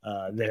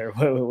there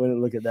when I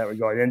look at that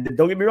regard. And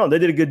don't get me wrong, they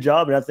did a good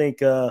job. And I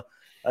think,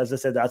 as I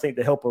said, I think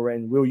the help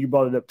around, Will, you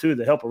brought it up too,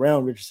 the help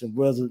around Richardson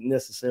wasn't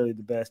necessarily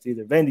the best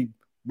either. Vandy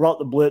brought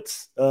the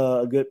blitz,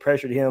 good,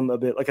 pressured him a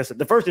bit. Like I said,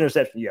 the first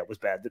interception, was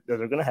bad.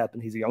 Those are going to happen.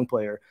 He's a young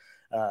player.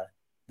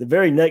 The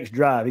very next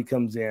drive he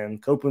comes in,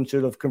 Copeland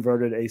should have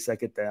converted a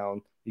second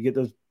down. You get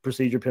those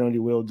procedure penalty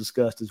Will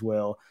discussed as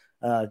well.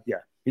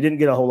 He didn't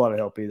get a whole lot of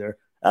help either.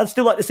 I'd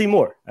still like to see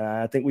more.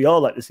 I think we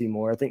all like to see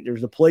more. I think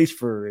there's a place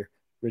for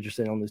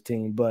Richardson on this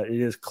team, but it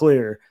is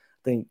clear.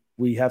 I think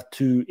we have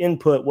to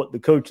input what the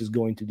coach is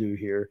going to do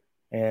here.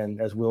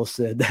 And as Will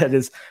said, that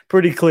is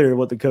pretty clear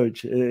what the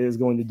coach is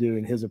going to do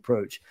in his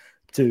approach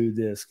to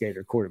this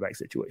Gator quarterback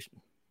situation.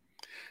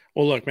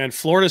 Well, look, man,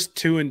 Florida's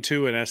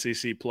 2-2 in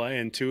SEC play,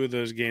 and 2 of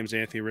those games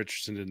Anthony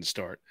Richardson didn't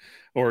start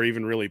or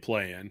even really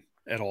play in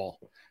at all.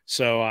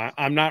 So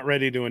I'm not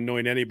ready to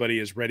anoint anybody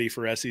as ready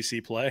for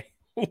SEC play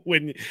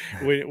when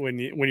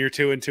you're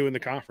 2-2 in the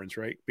conference,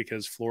 right?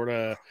 Because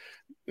Florida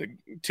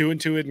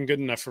 2-2 isn't good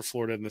enough for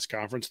Florida in this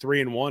conference.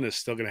 3-1 is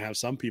still going to have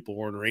some people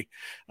ornery.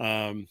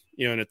 And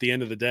at the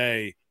end of the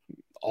day,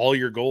 all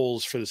your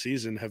goals for the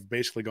season have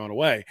basically gone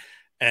away.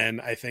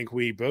 And I think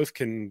we both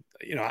can,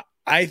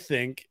 I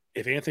think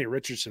if Anthony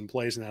Richardson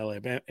plays in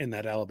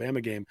that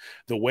Alabama game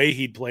the way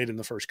he'd played in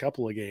the first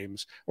couple of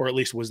games, or at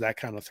least was that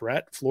kind of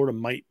threat, Florida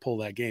might pull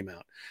that game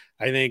out.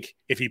 I think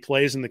if he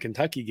plays in the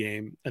Kentucky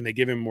game and they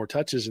give him more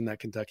touches in that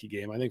Kentucky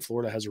game, I think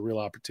Florida has a real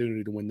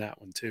opportunity to win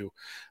that one too.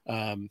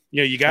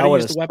 You got to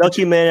use the weapon.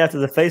 Stuckey man after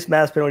the face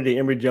mask penalty to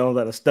Emory Jones,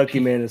 that a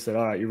Stuckey man and said,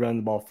 "All right, you run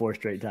the ball 4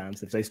 straight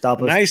times. If they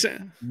stop us,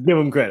 give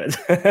them credit."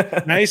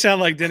 Now you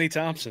sound like Denny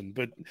Thompson,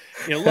 but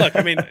look,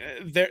 I mean,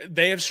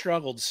 they have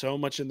struggled so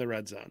much in the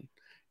red zone.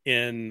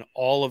 In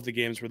all of the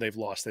games where they've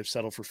lost, they've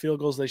settled for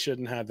field goals they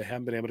shouldn't have. They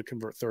haven't been able to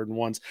convert 3rd and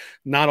 1s.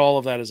 Not all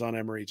of that is on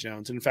Emory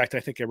Jones. In fact, I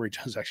think Emory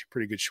Jones is actually a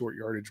pretty good short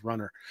yardage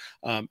runner.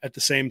 At the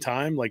same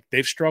time, like,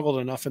 they've struggled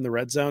enough in the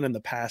red zone, and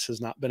the pass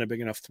has not been a big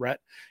enough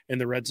threat in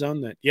the red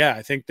zone that,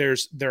 I think there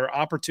are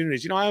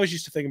opportunities. I always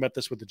used to think about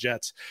this with the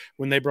Jets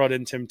when they brought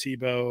in Tim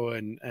Tebow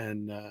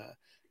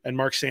and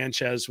Mark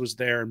Sanchez was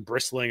there and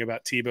bristling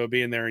about Tebow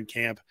being there in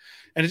camp.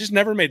 And it just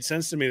never made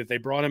sense to me that they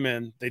brought him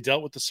in, they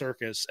dealt with the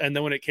circus, and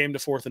then when it came to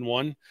 4th and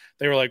 1,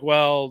 they were like,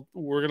 well,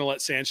 we're going to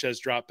let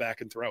Sanchez drop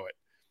back and throw it.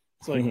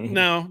 It's like,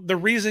 no, the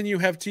reason you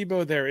have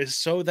Tebow there is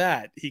so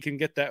that he can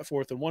get that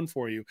 4th and 1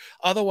 for you.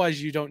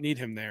 Otherwise, you don't need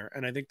him there.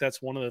 And I think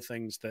that's one of the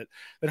things that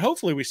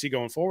hopefully we see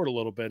going forward a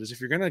little bit is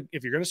if you're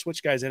gonna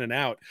switch guys in and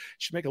out, it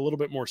should make a little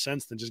bit more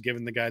sense than just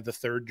giving the guy the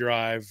 3rd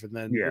drive and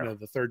then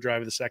the 3rd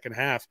drive of the second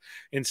half.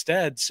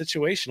 Instead,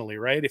 situationally,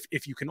 right?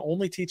 If you can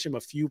only teach him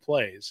a few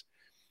plays,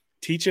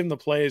 teach him the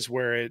plays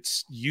where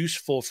it's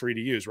useful for you to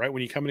use, right?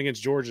 When you come in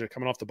against Georgia,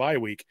 coming off the bye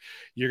week,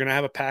 you're going to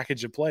have a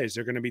package of plays.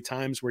 There are going to be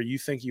times where you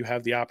think you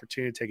have the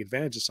opportunity to take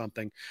advantage of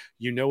something.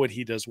 You know what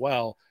he does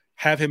well.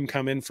 Have him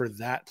come in for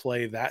that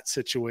play, that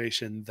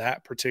situation,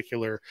 that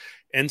particular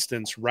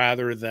instance,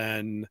 rather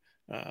than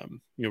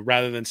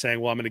saying,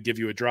 well, I'm going to give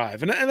you a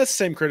drive. And that's the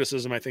same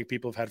criticism I think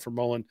people have had for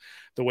Mullen,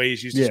 the way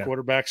he's used his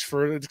quarterbacks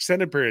for an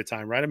extended period of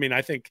time, right? I mean,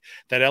 I think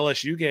that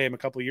LSU game a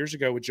couple of years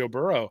ago with Joe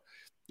Burrow,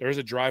 there was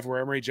a drive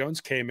where Emory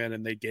Jones came in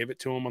and they gave it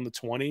to him on the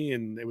 20,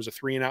 and it was a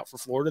 3-and-out for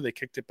Florida. They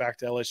kicked it back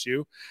to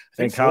LSU. I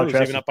think Florida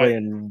was even up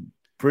playing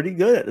pretty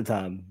good at the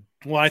time.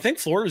 Well, I think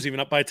Florida was even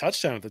up by a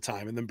touchdown at the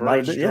time, and then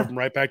Burrow just drove him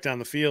right back down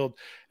the field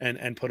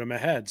and put him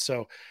ahead.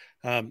 So,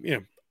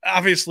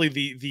 obviously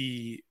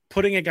the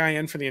putting a guy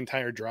in for the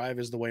entire drive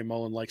is the way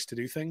Mullen likes to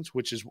do things,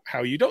 which is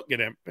how you don't get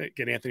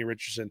Anthony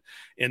Richardson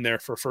in there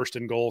for 1st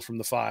and goal from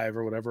the 5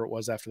 or whatever it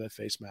was after that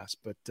face mask.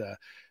 But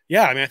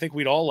I think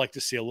we'd all like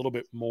to see a little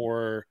bit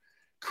more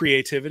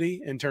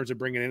creativity in terms of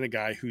bringing in a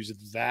guy who's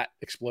that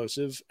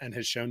explosive and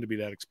has shown to be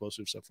that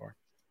explosive so far.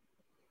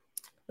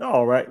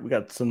 All right, we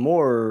got some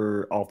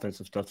more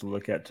offensive stuff to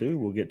look at too.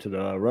 We'll get to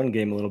the run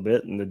game a little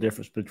bit and the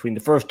difference between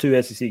the first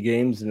 2 SEC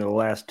games and the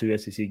last 2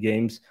 SEC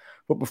games.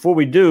 But before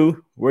we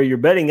do, where you're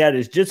betting at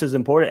is just as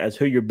important as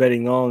who you're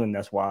betting on, and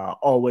that's why I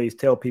always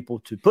tell people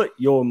to put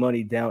your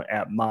money down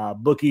at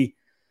MyBookie.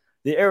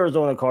 The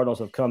Arizona Cardinals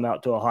have come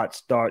out to a hot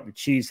start. The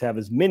Chiefs have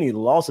as many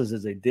losses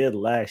as they did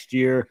last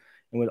year,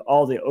 and with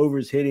all the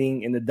overs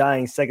hitting in the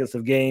dying seconds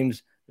of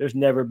games, there's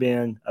never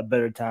been a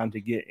better time to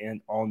get in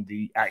on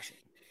the action.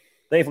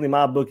 Thankfully,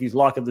 MyBookie's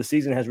lock of the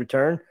season has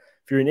returned.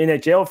 If you're an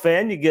NHL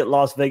fan, you get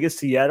Las Vegas,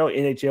 Seattle,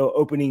 NHL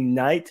opening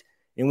night.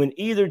 And when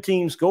either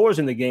team scores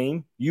in the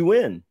game, you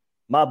win.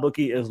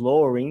 MyBookie is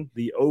lowering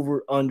the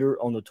over-under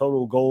on the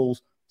total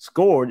goals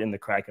scored in the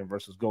Kraken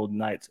versus Golden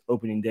Knights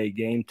opening day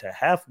game to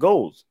half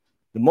goals.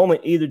 The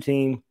moment either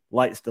team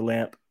lights the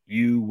lamp,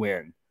 you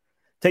win.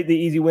 Take the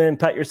easy win,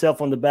 pat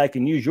yourself on the back,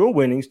 and use your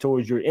winnings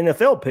towards your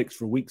NFL picks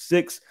for Week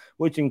 6,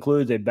 which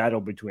includes a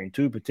battle between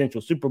 2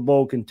 potential Super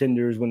Bowl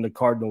contenders when the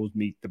Cardinals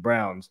meet the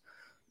Browns.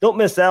 Don't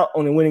miss out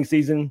on the winning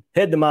season.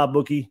 Head to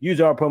MyBookie, use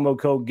our promo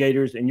code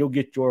Gators, and you'll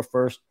get your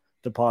first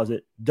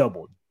deposit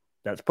doubled.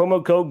 That's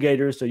promo code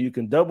Gators, so you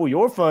can double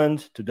your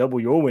funds to double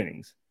your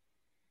winnings.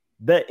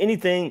 Bet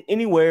anything,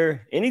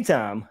 anywhere,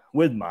 anytime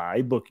with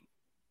MyBookie.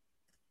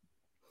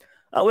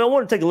 I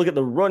want to take a look at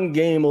the run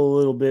game a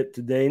little bit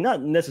today,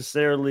 not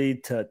necessarily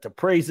to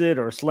praise it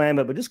or slam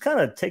it, but just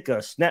kind of take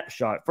a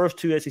snapshot. First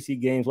 2 SEC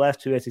games,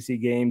 last 2 SEC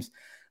games.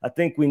 I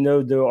think we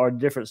know there are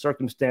different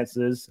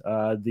circumstances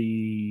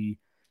the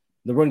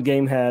run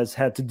game has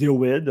had to deal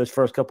with. Those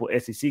first couple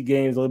of SEC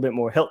games, a little bit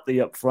more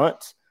healthy up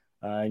front.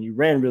 And you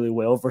ran really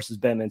well versus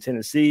Bama and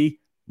Tennessee.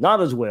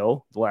 Not as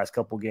well the last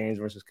couple of games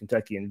versus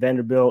Kentucky and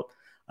Vanderbilt.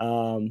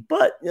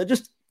 But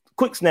just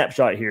quick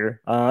snapshot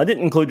here. I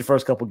didn't include the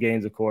first couple of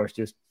games, of course,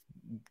 just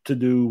to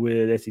do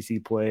with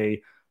SEC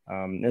play.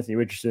 Anthony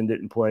Richardson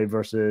didn't play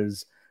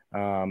versus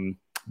Bama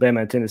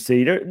and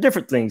Tennessee. There are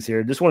different things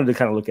here. Just wanted to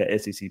kind of look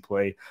at SEC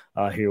play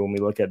here when we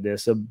look at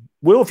this. So,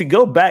 Will, if you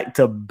go back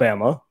to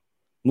Bama,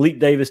 Malik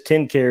Davis,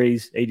 10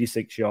 carries,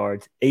 86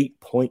 yards,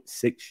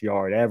 8.6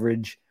 yard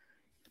average.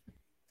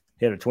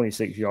 He had a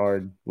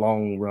 26-yard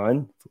long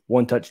run,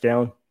 1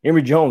 touchdown.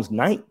 Emory Jones,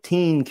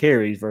 19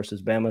 carries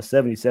versus Bama,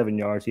 77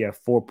 yards. He had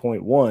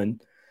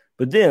 4.1.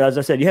 But then, as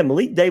I said, you had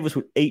Malik Davis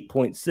with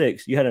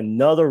 8.6. You had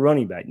another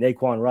running back,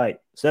 Naquan Wright,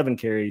 7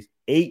 carries,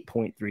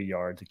 8.3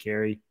 yards a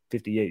carry,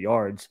 58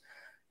 yards.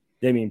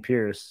 Damian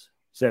Pierce,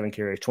 7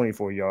 carries,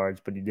 24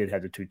 yards, but he did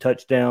have the 2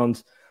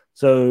 touchdowns.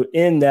 So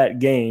in that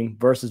game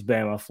versus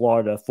Bama,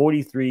 Florida,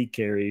 43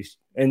 carries,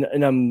 and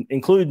I'm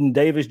including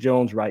Davis,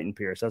 Jones, Wright, and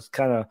Pierce. That's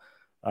kind of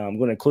I'm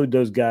going to include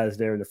those guys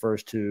there in the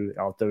first two.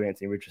 I'll throw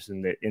Anthony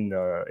Richardson in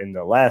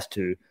the last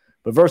two.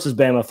 But versus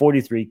Bama,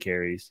 43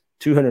 carries,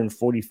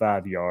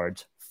 245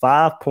 yards,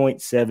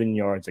 5.7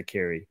 yards a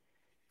carry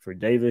for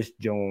Davis,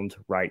 Jones,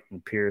 Wright,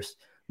 and Pierce.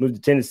 Moved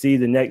to Tennessee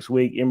the next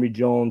week. Emory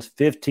Jones,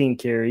 15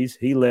 carries.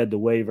 He led the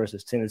way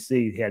versus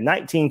Tennessee. He had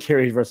 19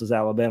 carries versus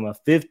Alabama,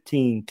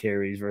 15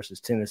 carries versus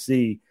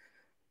Tennessee.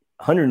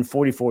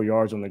 144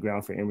 yards on the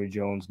ground for Emory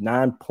Jones,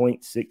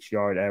 9.6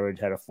 yard average,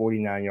 had a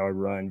 49-yard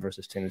run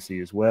versus Tennessee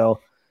as well.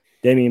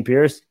 Dameon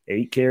Pierce,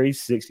 8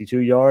 carries, 62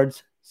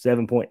 yards,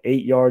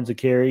 7.8 yards a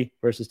carry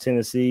versus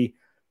Tennessee,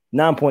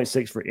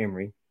 9.6 for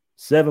Emory,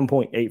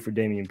 7.8 for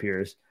Dameon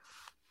Pierce.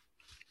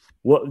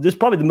 Well, this is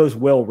probably the most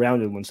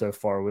well-rounded one so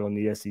far, Will, in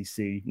the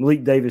SEC.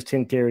 Malik Davis,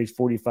 10 carries,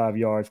 45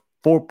 yards,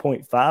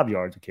 4.5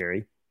 yards a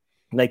carry.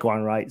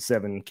 Naquan Wright,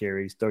 7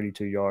 carries,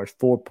 32 yards,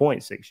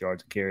 4.6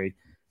 yards a carry.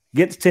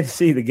 Against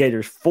Tennessee, the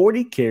Gators,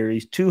 40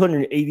 carries,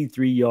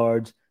 283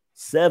 yards,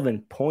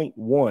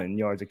 7.1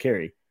 yards a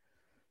carry.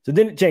 So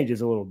then it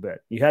changes a little bit.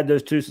 You had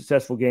those two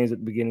successful games at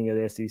the beginning of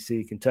the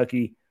SEC.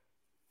 Kentucky,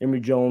 Emory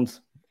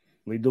Jones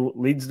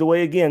leads the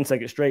way again,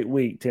 second straight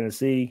week.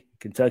 Tennessee,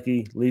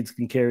 Kentucky leads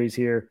in carries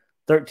here.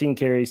 13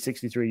 carries,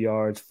 63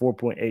 yards,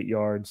 4.8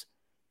 yards.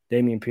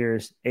 Dameon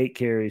Pierce, 8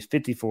 carries,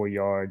 54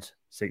 yards,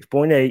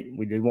 6.8.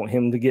 We did want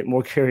him to get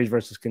more carries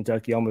versus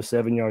Kentucky, almost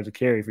 7 yards a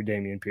carry for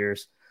Dameon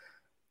Pierce.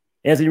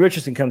 Anthony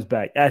Richardson comes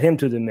back. Add him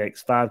to the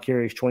mix. 5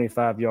 carries,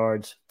 25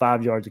 yards,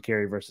 5 yards a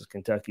carry versus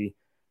Kentucky.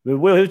 But,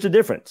 Will, here's the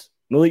difference.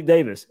 Malik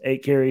Davis,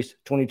 8 carries,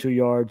 22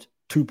 yards,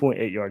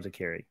 2.8 yards a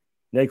carry.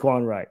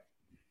 Naquan Wright,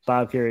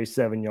 5 carries,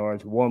 7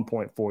 yards,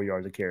 1.4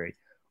 yards a carry.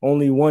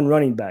 Only one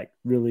running back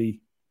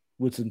really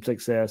with some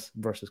success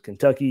versus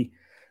Kentucky.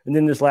 And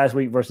then this last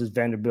week versus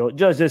Vanderbilt.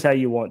 Judge this how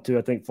you want to.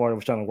 I think Florida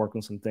was trying to work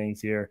on some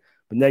things here.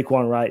 But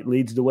Naquan Wright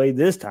leads the way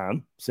this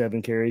time.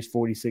 7 carries,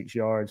 46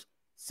 yards,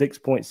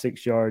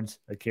 6.6 yards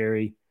a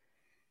carry.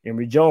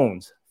 Emory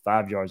Jones,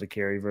 5 yards a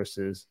carry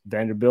versus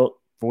Vanderbilt,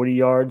 40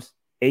 yards,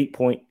 8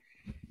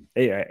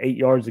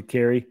 yards a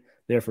carry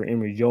there for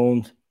Emory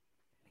Jones.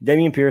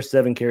 Dameon Pierce,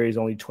 7 carries,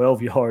 only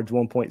 12 yards,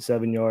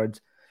 1.7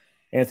 yards.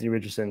 Anthony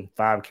Richardson,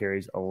 5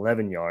 carries,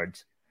 11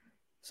 yards.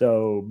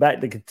 So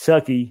back to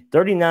Kentucky,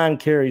 39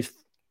 carries,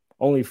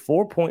 only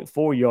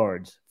 4.4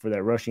 yards for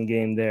that rushing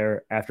game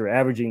there after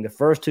averaging the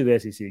first two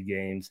SEC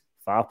games,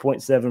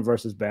 5.7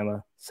 versus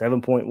Bama,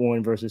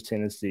 7.1 versus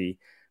Tennessee.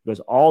 Goes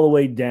all the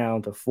way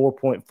down to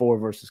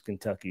 4.4 versus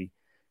Kentucky.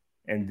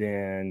 And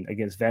then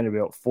against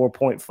Vanderbilt,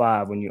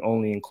 4.5 when you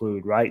only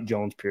include Wright,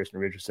 Jones, Pierce,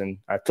 and Richardson.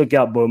 I took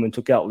out Bowman,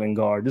 took out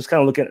Lingard. Just kind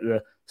of looking at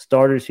the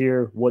starters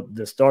here, what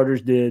the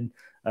starters did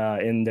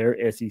in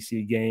their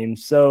SEC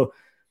games. So,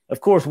 of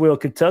course, Will,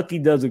 Kentucky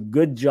does a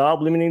good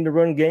job limiting the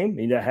run game.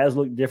 That has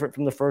looked different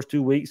from the first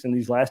 2 weeks and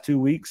these last 2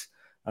 weeks.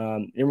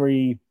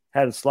 Emory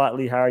had a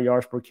slightly higher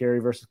yards per carry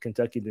versus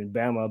Kentucky than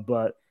Bama,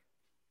 but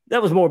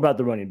that was more about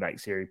the running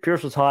backs here.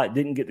 Pierce was hot,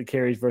 didn't get the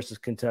carries versus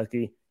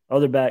Kentucky.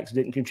 Other backs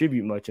didn't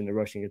contribute much in the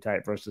rushing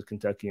attack versus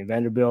Kentucky and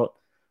Vanderbilt.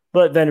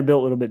 But Vanderbilt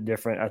a little bit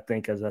different, I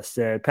think, as I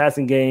said.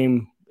 Passing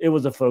game, it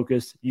was a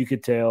focus. You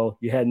could tell.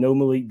 You had no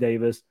Malik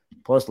Davis.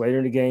 Plus, later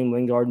in the game,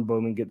 Lingard and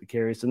Bowman get the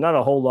carries. So not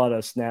a whole lot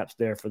of snaps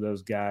there for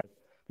those guys.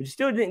 But you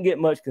still didn't get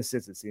much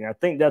consistency. And I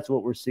think that's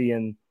what we're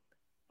seeing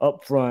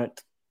up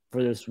front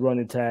for this run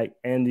attack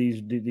and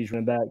these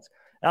running backs.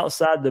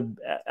 Outside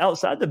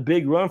the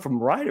big run from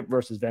Wright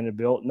versus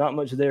Vanderbilt, not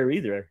much there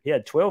either. He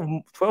had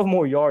 12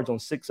 more yards on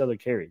 6 other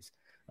carries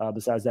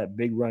besides that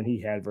big run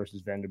he had versus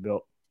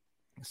Vanderbilt.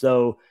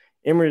 So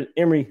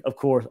Emory, of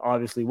course,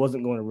 obviously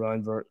wasn't going to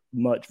run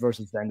much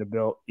versus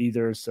Vanderbilt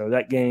either. So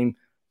that game,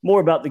 more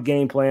about the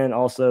game plan.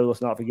 Also,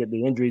 let's not forget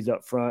the injuries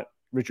up front.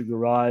 Richard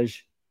Garage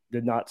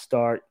did not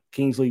start.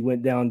 Kingsley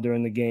went down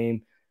during the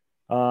game.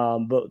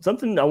 But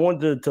something I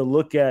wanted to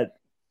look at,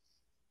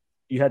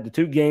 you had the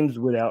 2 games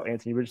without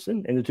Anthony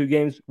Richardson and the 2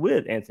 games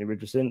with Anthony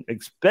Richardson.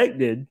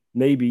 Expected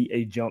maybe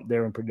a jump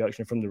there in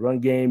production from the run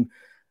game,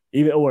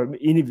 an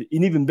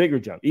even bigger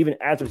jump, even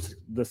after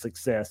the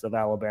success of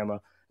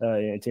Alabama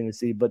and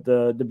Tennessee. But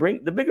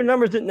the bigger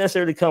numbers didn't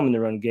necessarily come in the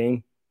run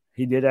game.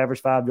 He did average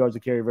 5 yards a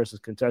carry versus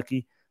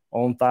Kentucky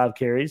on 5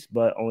 carries,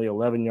 but only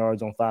 11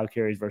 yards on 5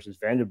 carries versus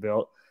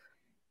Vanderbilt.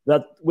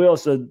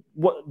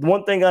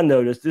 One thing I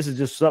noticed, this is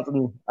just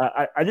something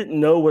I didn't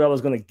know what I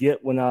was going to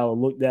get when I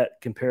looked at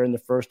comparing the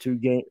first two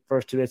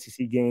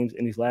SEC games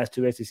and these last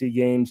 2 SEC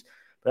games.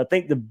 But I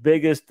think the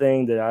biggest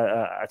thing that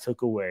I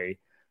took away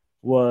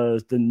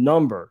was the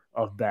number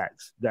of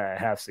backs that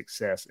have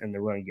success in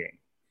the run game.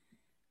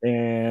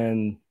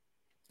 And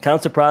kind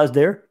of surprised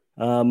there.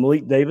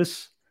 Malik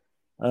Davis,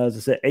 as I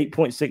said,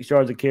 8.6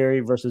 yards a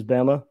carry versus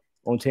Bama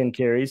on 10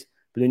 carries.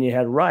 But then you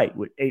had Wright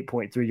with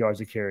 8.3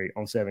 yards a carry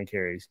on 7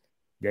 carries.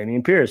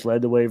 Dameon Pierce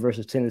led the way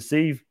versus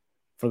Tennessee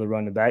for the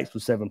running backs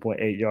with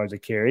 7.8 yards a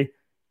carry.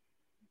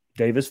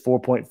 Davis,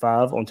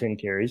 4.5 on 10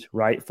 carries.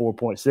 Wright,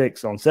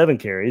 4.6 on 7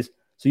 carries.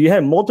 So you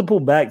had multiple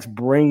backs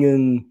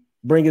bringing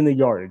bring in the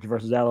yardage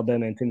versus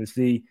Alabama and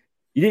Tennessee.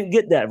 You didn't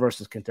get that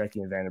versus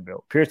Kentucky and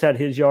Vanderbilt. Pierce had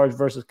his yards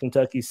versus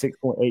Kentucky,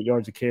 6.8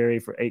 yards a carry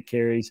for 8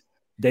 carries.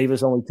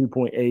 Davis only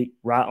 2.8,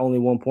 Wright only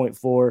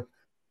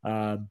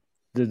 1.4.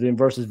 Then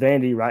versus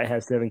Vandy, Wright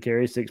has 7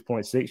 carries,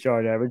 6.6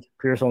 yard average.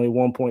 Pierce only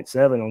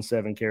 1.7 on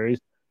 7 carries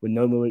with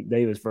no Malik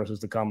Davis versus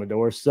the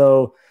Commodores.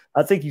 So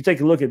I think you take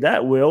a look at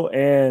that, Will,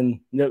 and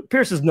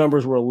Pierce's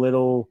numbers were a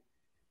little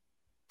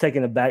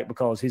taken aback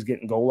because he's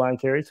getting goal line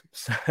carries.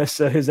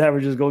 So his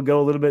average is going to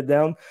go a little bit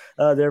down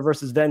there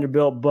versus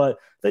Vanderbilt. But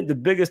I think the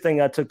biggest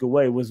thing I took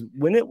away was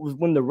when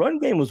the run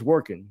game was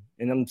working,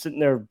 and I'm sitting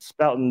there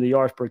spouting the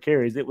yards per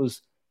carries, it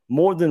was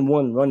more than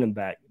one running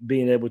back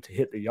being able to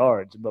hit the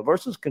yards. But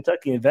versus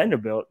Kentucky and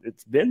Vanderbilt,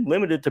 it's been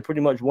limited to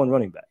pretty much one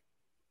running back.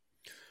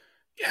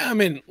 Yeah, I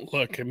mean,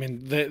 look,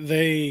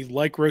 they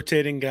like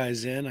rotating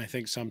guys in. I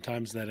think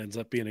sometimes that ends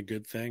up being a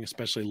good thing,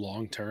 especially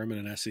long term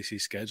in an SEC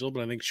schedule.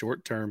 But I think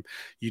short term,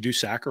 you do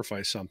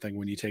sacrifice something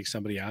when you take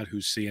somebody out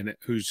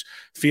who's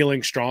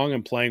feeling strong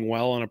and playing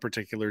well on a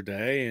particular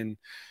day. And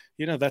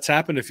that's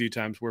happened a few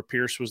times where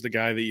Pierce was the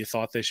guy that you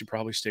thought they should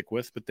probably stick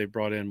with, but they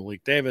brought in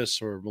Malik Davis,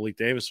 or Malik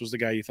Davis was the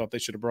guy you thought they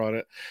should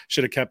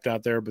have kept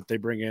out there, but they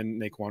bring in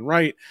Naquan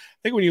Wright. I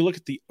think when you look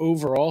at the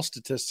overall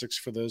statistics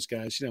for those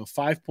guys,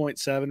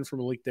 5.7 for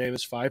Malik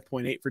Davis,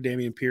 5.8 for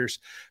Dameon Pierce,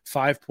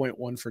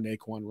 5.1 for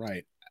Naquan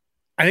Wright.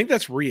 I think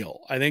that's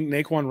real. I think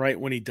Naquan Wright,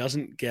 when he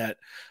doesn't get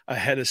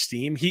ahead of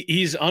steam,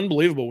 he's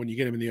unbelievable when you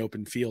get him in the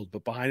open field,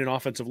 but behind an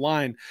offensive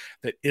line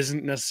that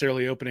isn't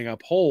necessarily opening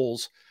up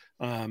holes,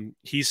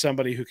 he's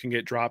somebody who can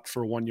get dropped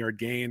for a 1 yard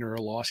gain or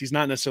a loss. He's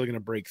not necessarily going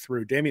to break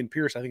through. Dameon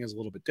Pierce, I think, is a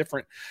little bit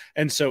different.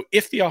 And so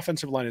if the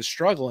offensive line is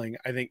struggling,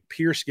 I think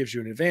Pierce gives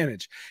you an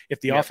advantage. If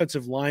the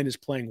offensive line is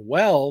playing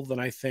well, then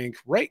I think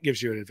Wright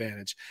gives you an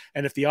advantage.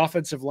 And if the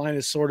offensive line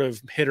is sort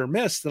of hit or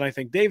miss, then I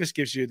think Davis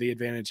gives you the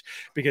advantage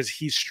because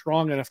he's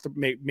strong enough to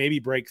maybe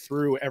break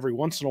through every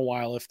once in a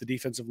while if the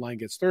defensive line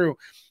gets through,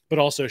 but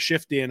also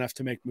shifty enough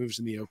to make moves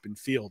in the open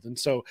field. And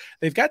so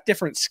they've got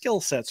different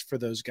skill sets for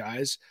those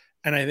guys.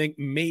 And I think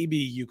maybe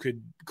you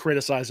could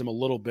criticize him a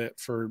little bit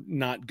for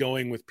not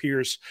going with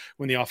Pierce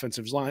when the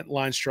offensive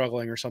line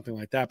struggling or something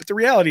like that. But the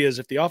reality is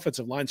if the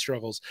offensive line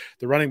struggles,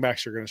 the running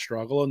backs are going to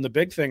struggle. And the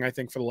big thing, I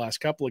think, for the last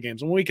couple of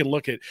games, and we can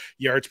look at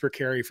yards per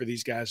carry for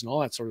these guys and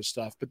all that sort of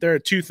stuff, but there are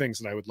two things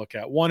that I would look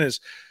at. One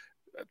is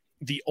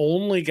the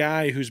only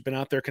guy who's been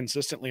out there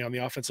consistently on the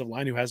offensive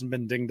line who hasn't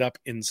been dinged up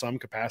in some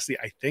capacity,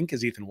 I think,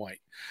 is Ethan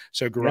White.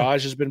 So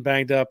Garage has been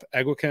banged up.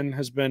 Egwekin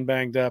has been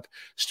banged up.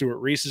 Stuart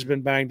Reese has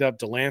been banged up.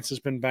 DeLance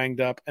has been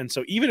banged up. And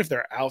so even if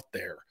they're out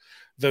there,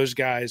 those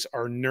guys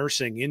are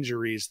nursing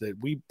injuries that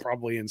we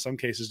probably in some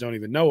cases don't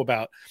even know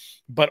about,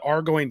 but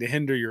are going to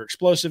hinder your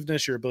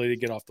explosiveness, your ability to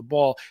get off the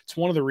ball. It's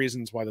one of the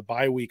reasons why the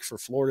bye week for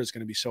Florida is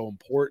going to be so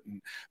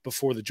important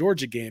before the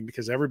Georgia game,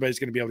 because everybody's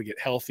going to be able to get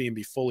healthy and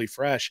be fully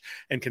fresh.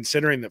 And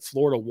considering that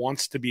Florida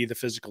wants to be the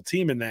physical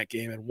team in that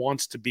game and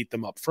wants to beat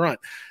them up front,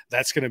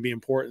 that's going to be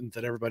important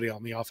that everybody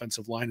on the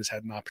offensive line has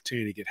had an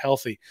opportunity to get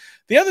healthy.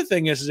 The other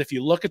thing is if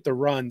you look at the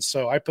runs,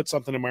 so I put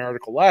something in my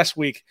article last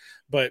week,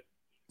 but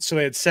so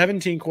they had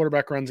 17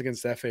 quarterback runs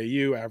against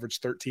FAU,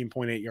 averaged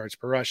 13.8 yards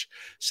per rush.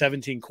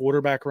 17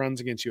 quarterback runs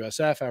against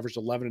USF, averaged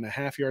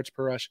 11.5 yards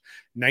per rush.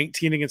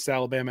 19 against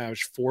Alabama,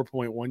 averaged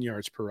 4.1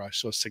 yards per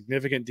rush. So a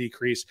significant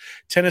decrease.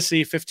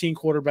 Tennessee, 15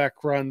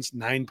 quarterback runs,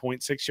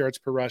 9.6 yards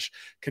per rush.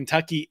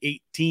 Kentucky,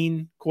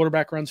 18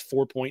 quarterback runs,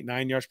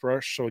 4.9 yards per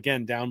rush. So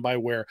again, down by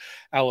where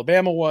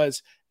Alabama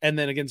was. And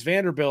then against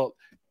Vanderbilt,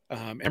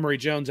 Emory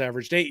Jones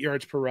averaged 8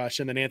 yards per rush,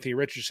 and then Anthony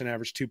Richardson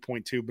averaged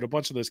 2.2. But a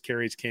bunch of those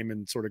carries came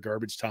in sort of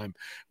garbage time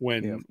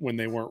when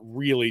they weren't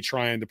really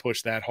trying to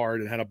push that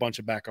hard and had a bunch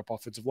of backup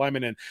offensive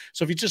linemen in.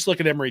 So if you just look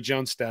at Emory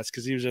Jones' stats,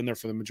 because he was in there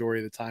for the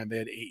majority of the time, they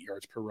had 8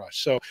 yards per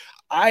rush. So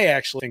I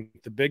actually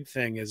think the big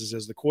thing is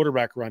as the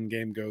quarterback run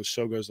game goes,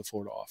 so goes the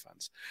Florida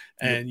offense.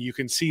 And you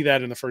can see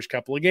that in the first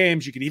couple of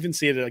games. You could even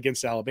see it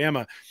against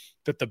Alabama,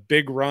 that the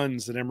big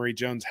runs that Emory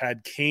Jones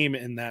had came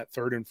in that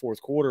third and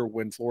fourth quarter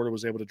when Florida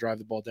was able to drive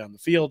the ball down the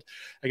field.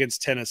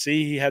 Against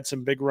Tennessee, he had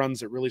some big runs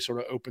that really sort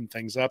of opened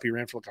things up. He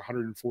ran for like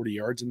 140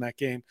 yards in that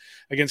game.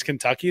 Against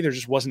Kentucky, there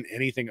just wasn't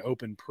anything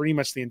open pretty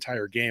much the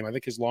entire game. I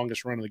think his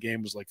longest run of the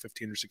game was like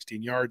 15 or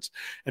 16 yards.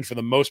 And for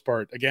the most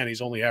part, again,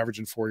 he's only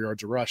averaging 4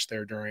 yards a rush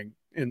there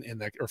in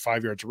that, or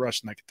 5 yards a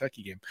rush in that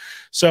Kentucky game.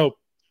 So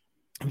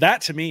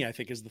that to me, I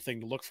think, is the thing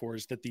to look for,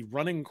 is that the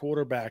running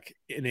quarterback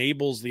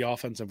enables the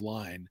offensive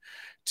line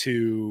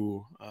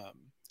to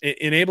it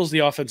enables the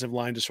offensive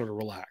line to sort of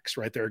relax,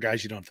 right? There are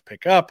guys you don't have to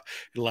pick up.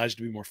 It allows you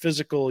to be more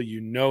physical.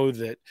 You know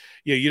that,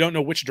 you don't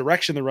know which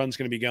direction the run's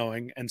going to be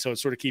going. And so it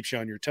sort of keeps you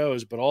on your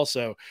toes, but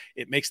also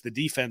it makes the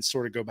defense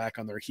sort of go back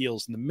on their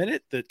heels. And the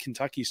minute that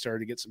Kentucky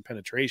started to get some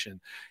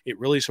penetration, it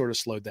really sort of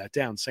slowed that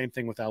down. Same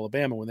thing with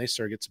Alabama when they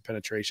started to get some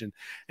penetration.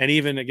 And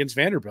even against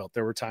Vanderbilt,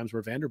 there were times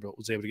where Vanderbilt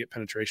was able to get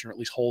penetration or at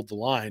least hold the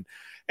line.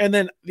 And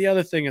then the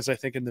other thing is, I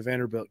think in the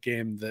Vanderbilt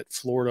game that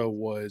Florida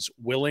was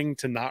willing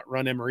to not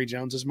run Emory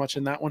Jones as much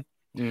in that one,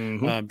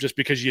 just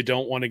because you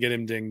don't want to get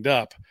him dinged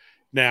up.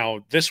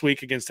 Now, this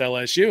week against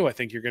LSU, I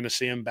think you're going to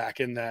see him back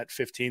in that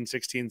 15,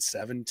 16,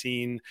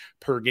 17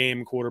 per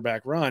game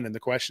quarterback run. And the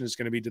question is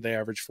going to be, do they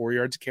average 4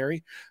 yards a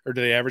carry or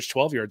do they average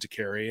 12 yards a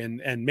carry?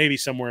 And maybe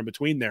somewhere in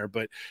between there.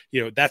 But,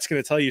 that's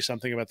going to tell you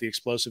something about the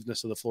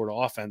explosiveness of the Florida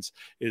offense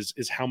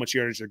is how much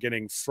yardage they're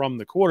getting from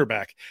the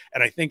quarterback.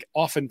 And I think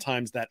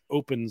oftentimes that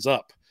opens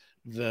up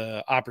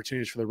the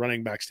opportunities for the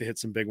running backs to hit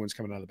some big ones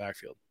coming out of the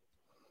backfield.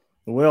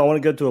 Well, I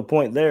want to go to a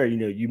point there.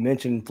 You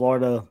mentioned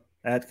Florida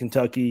at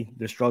Kentucky,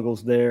 the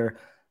struggles there.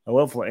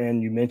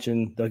 And you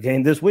mentioned the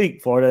game this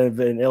week, Florida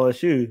and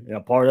LSU. And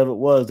a part of it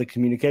was the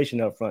communication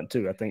up front,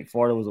 too. I think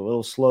Florida was a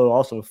little slow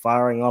also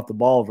firing off the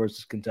ball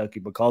versus Kentucky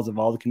because of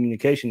all the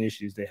communication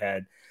issues they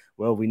had.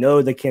 Well, we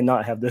know they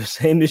cannot have those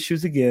same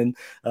issues again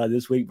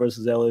this week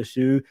versus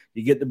LSU.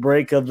 You get the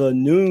break of the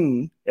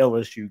noon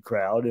LSU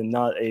crowd and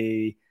not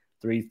a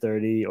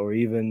 3:30 or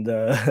even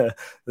the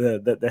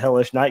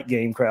hellish night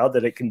game crowd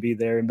that it can be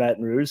there in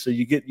Baton Rouge. So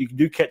you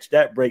do catch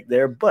that break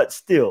there, but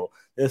still,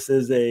 this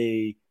is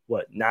a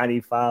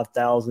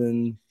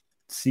 95,000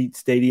 seat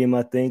stadium.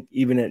 I think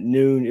even at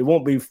noon, it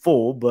won't be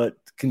full, but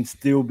can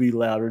still be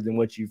louder than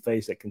what you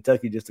faced at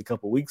Kentucky just a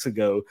couple weeks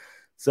ago.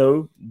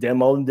 So Dan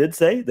Mullen did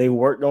say they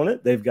worked on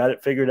it. They've got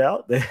it figured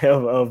out. They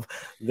have of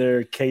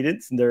their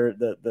cadence and their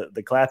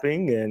the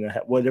clapping and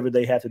whatever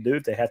they have to do.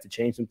 If they have to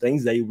change some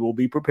things, they will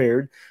be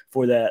prepared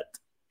for that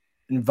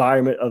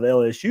environment of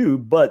LSU.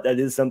 But that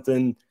is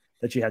something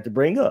that you have to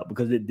bring up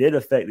because it did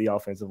affect the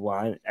offensive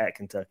line at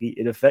Kentucky.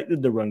 It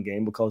affected the run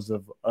game because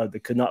of they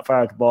could not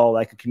fire at the ball,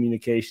 lack of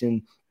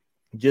communication,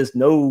 just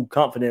no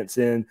confidence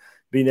in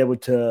being able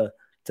to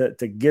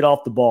get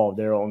off the ball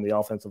there on the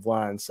offensive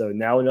line. So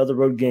now another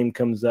road game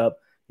comes up.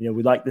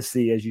 We'd like to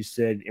see, as you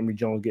said, Emory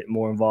Jones get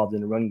more involved in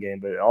the run game.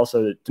 But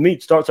also, to me,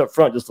 it starts up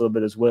front just a little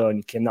bit as well, and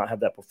you cannot have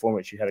that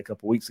performance you had a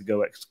couple weeks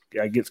ago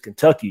against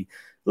Kentucky.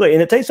 Look,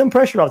 and it takes some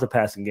pressure off the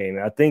passing game.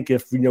 And I think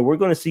if, we're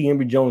going to see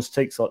Emory Jones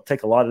take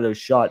a lot of those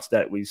shots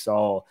that we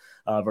saw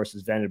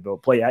versus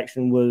Vanderbilt. Play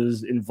action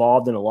was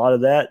involved in a lot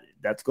of that.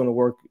 That's going to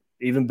work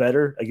even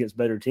better against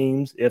better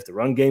teams. If the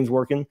run game's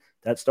working,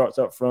 that starts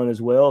up front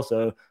as well. So,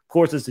 of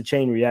course, it's a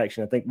chain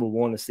reaction. I think we'll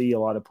want to see a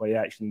lot of play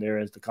action there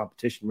as the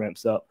competition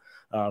ramps up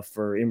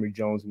for Emory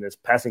Jones and this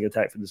passing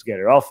attack for this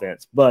Gator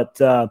offense. But,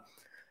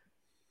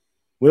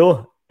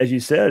 Will, as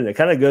you said, it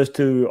kind of goes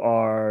to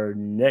our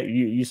next.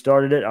 You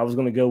started it. I was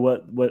going to go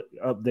what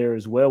up there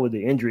as well with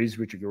the injuries.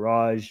 Richard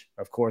Garage,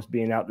 of course,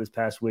 being out this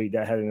past week,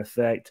 that had an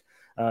effect.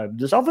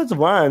 This offensive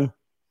line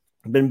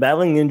been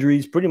battling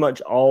injuries pretty much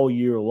all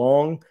year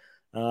long.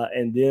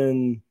 And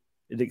then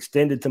it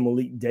extended to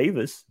Malik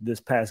Davis this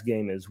past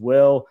game as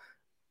well.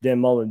 Dan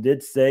Mullen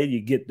did say you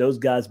get those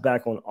guys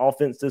back on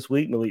offense this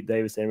week, Malik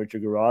Davis and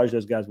Richard Garage.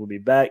 Those guys will be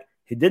back.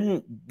 He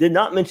did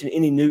not mention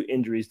any new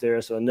injuries there,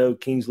 so I know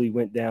Kingsley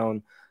went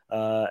down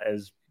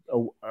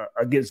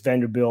against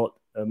Vanderbilt.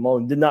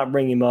 Mullen did not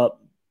bring him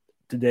up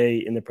today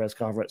in the press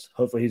conference.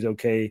 Hopefully he's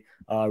okay,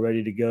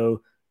 ready to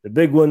go. The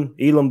big one,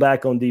 Elam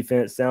back on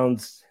defense.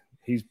 Sounds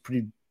he's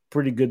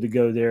pretty good to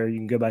go there. You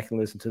can go back and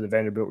listen to the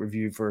Vanderbilt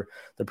review for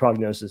the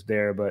prognosis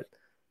there. But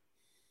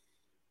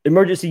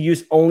emergency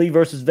use only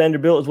versus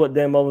Vanderbilt is what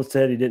Dan Mullen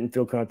said. He didn't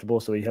feel comfortable,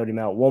 so he held him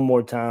out one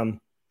more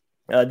time.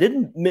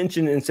 Didn't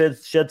mention and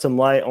shed some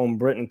light on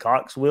Brenton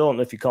Cox. Will, I don't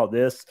know if you caught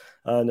this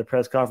in the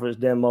press conference.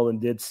 Dan Mullen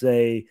did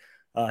say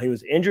he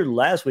was injured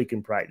last week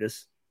in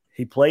practice.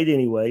 He played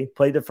anyway,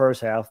 played the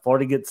first half.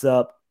 Florida gets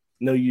up,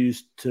 no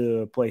use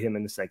to play him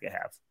in the second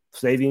half.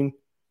 Save him.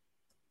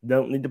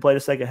 Don't need to play the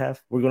second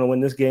half. We're going to win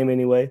this game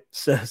anyway.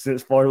 So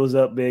since Florida was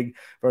up big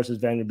versus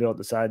Vanderbilt,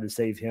 decided to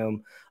save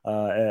him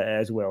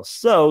as well.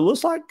 So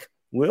looks like,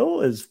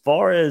 Will, as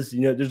far as,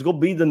 there's going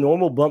to be the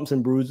normal bumps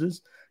and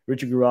bruises.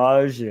 Richard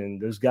Garage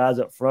and those guys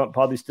up front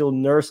probably still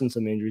nursing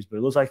some injuries, but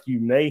it looks like you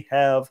may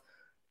have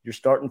your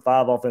starting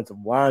 5 offensive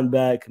line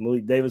back.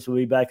 Malik Davis will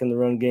be back in the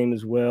run game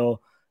as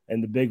well.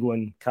 And the big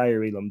one,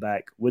 Kaiir Elam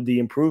back with the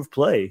improved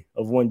play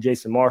of one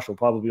Jason Marshall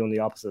probably on the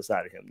opposite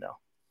side of him now.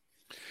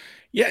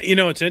 Yeah,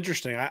 it's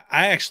interesting. I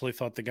actually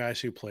thought the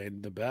guys who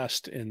played the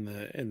best in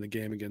the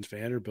game against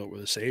Vanderbilt were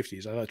the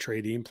safeties. I thought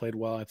Trey Dean played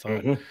well. I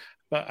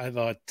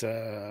thought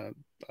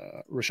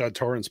Rashad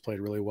Torrance played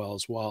really well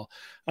as well.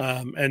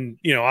 And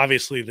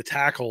obviously the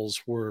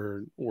tackles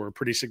were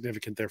pretty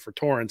significant there for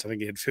Torrance. I think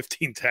he had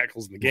 15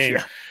 tackles in the game.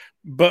 Yeah.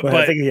 But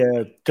I think he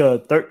had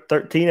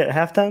 13 at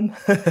halftime.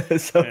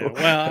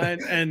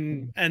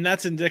 And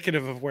that's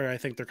indicative of where I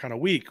think they're kind of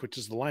weak, which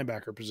is the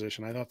linebacker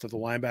position. I thought that the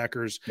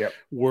linebackers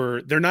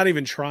they're not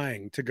even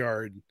trying to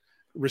guard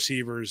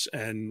receivers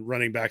and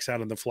running backs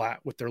out in the flat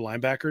with their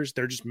linebackers.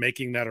 They're just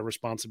making that a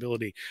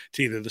responsibility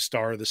to either the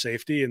star or the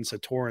safety. And so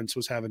Torrance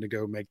was having to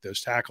go make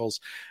those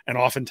tackles. And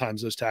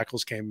oftentimes those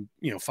tackles came,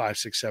 5,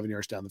 6, 7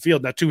 yards down the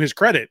field. Now, to his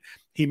credit,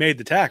 he made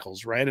the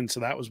tackles, right? And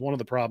so that was one of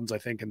the problems, I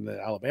think, in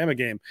the Alabama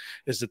game,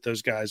 is that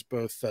those guys,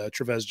 both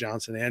Trevez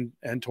Johnson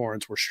and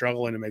Torrance, were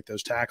struggling to make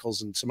those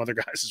tackles, and some other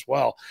guys as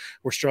well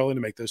were struggling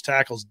to make those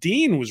tackles.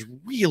 Dean was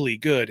really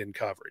good in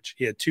coverage.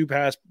 He had two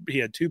pass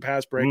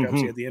breakups.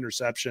 He had the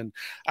interception.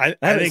 I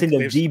haven't seen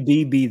the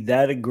DB be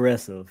that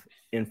aggressive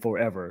in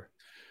forever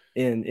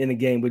in a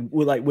game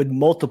with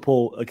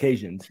multiple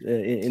occasions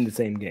in the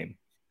same game.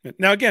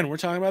 Now, again, we're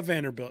talking about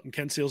Vanderbilt, and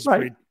Ken Seals is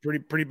Right.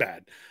 pretty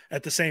bad.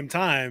 At the same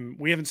time,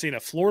 we haven't seen a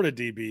Florida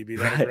DB be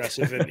that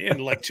aggressive in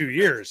like 2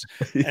 years.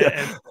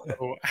 Yeah. And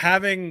so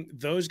having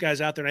those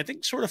guys out there, and I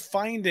think sort of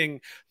finding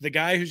the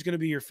guy who's going to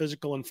be your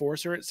physical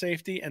enforcer at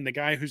safety and the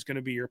guy who's going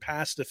to be your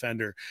pass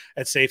defender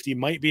at safety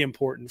might be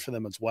important for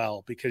them as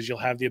well, because you'll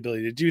have the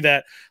ability to do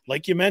that.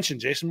 Like you mentioned,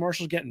 Jason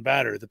Marshall's getting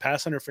better. The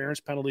pass interference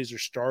penalties are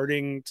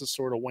starting to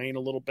sort of wane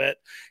a little bit.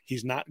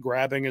 He's not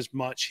grabbing as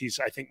much. He's,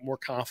 I think, more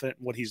confident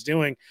in what he's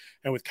doing.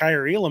 And with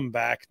Kaiir Elam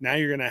back, now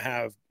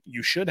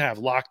you should have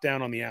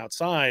lockdown on the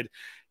outside,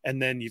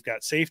 and then you've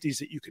got safeties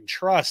that you can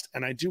trust.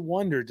 And I do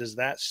wonder, does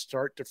that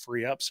start to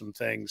free up some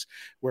things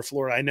where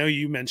Florida, I know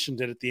you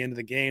mentioned it at the end of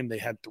the game, they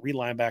had 3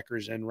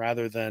 linebackers in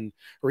rather than,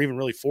 or even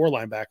really 4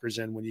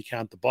 linebackers in when you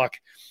count the buck.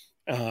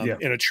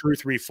 In a true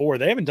 3-4.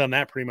 They haven't done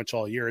that pretty much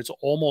all year. It's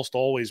almost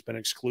always been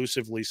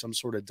exclusively some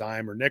sort of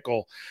dime or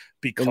nickel,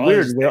 because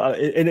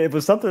and it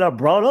was something I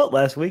brought up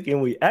last week,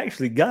 and we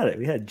actually got it.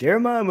 We had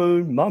Jeremiah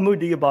Moon,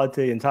 Mahmoud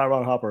Diabate, and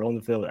Tyron Hopper on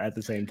the field at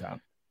the same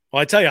time.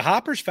 Well, I tell you,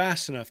 Hopper's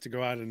fast enough to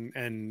go out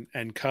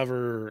and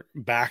cover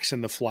backs in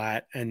the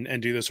flat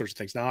and do those sorts of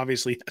things. Now,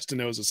 obviously, he has to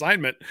know his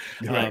assignment,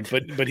 Right.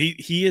 but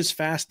he is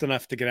fast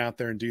enough to get out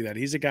there and do that.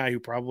 He's a guy who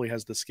probably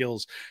has the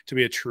skills to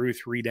be a true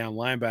 3-down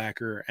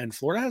linebacker, and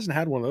Florida hasn't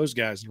had one of those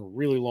guys in a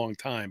really long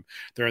time.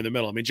 They're in the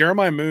middle. I mean,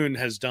 Jeremiah Moon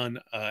has done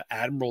an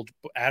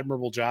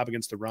admirable job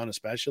against the run,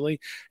 especially,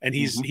 and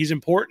he's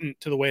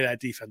important to the way that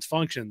defense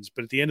functions.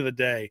 But at the end of the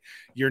day,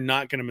 you're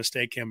not going to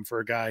mistake him for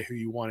a guy who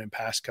you want in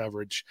pass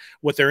coverage.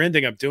 What they're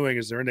ending up doing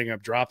is they're ending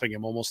up dropping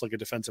him almost like a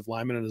defensive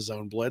lineman in a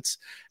zone blitz,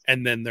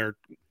 and then they're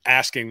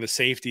asking the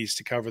safeties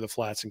to cover the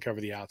flats and cover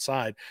the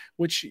outside,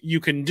 which you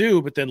can do,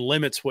 but then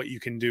limits what you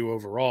can do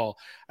overall.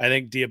 I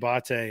think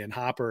Diabate and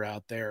Hopper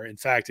out there. In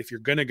fact, if you're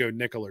going to go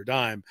nickel or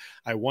dime,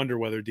 I wonder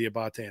whether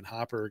Diabate and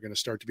Hopper are going to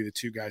start to be the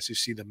 2 guys who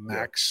see the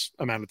max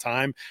amount of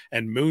time,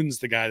 and Moon's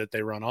the guy that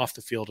they run off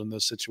the field in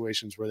those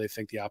situations where they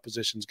think the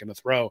opposition's going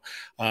to throw.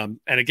 And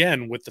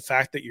again, with the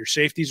fact that your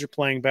safeties are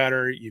playing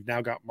better, you've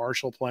now got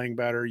Marshall playing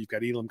better, you've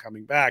got Elam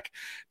coming back,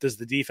 does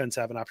the defense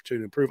have an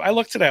opportunity to improve? I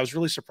looked today, I was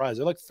really surprised.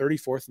 They're like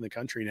 34th in the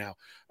country now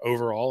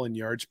overall in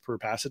yards per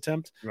pass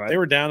attempt. Right. They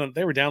were down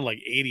like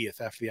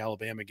 80th after the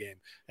Alabama game,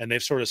 and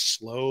they've sort of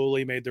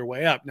slowly made their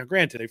way up. Now,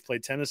 granted, they've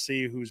played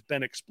Tennessee, who's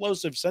been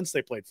explosive since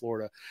they played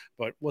Florida,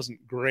 but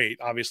wasn't great.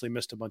 Obviously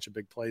missed a bunch of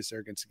big plays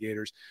there against the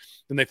Gators.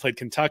 Then they played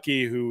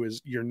Kentucky, who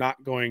is you're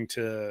not going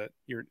to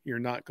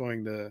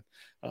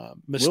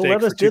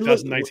mistake for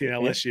 2019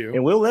 LSU.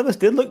 And Will Levis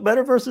did look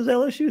better versus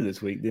LSU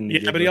this week, didn't he?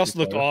 Yeah, but he also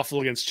looked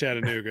awful against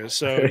Chattanooga.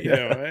 So,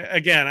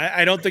 again,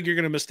 I don't think you're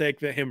going to mistake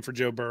him for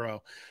Joe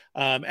Burrow.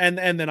 And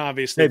then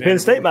obviously Penn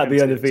State might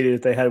be undefeated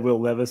if they had Will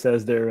Levis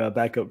as their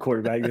backup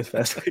quarterback this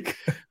past week.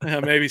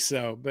 Maybe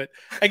so. But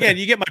again,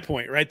 you get my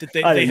point, right? That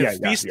they have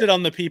feasted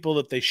on the people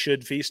that they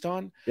should feast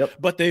on. Yep.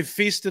 But they've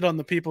feasted on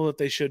the people that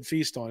they should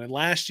feast on. And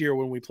last year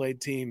when we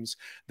played teams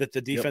that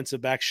the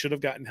defensive backs should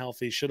have gotten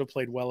healthy, should have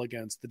played well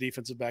against, the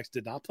defensive backs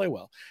did not play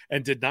well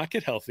and did not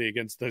get healthy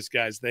against those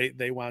guys.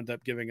 They wound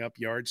up giving up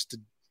yards to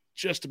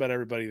just about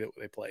everybody that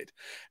they played.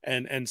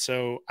 And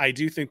so I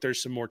do think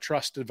there's some more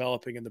trust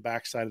developing in the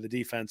backside of the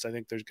defense. I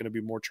think there's going to be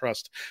more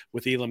trust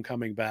with Elam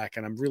coming back.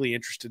 And I'm really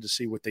interested to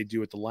see what they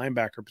do at the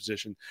linebacker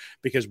position,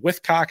 because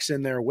with Cox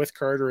in there, with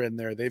Carter in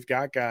there, they've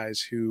got guys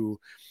who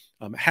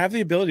have the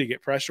ability to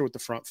get pressure with the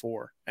front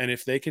 4. And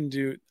if they can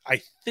do,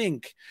 I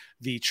think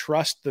the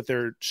trust that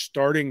they're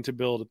starting to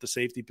build at the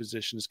safety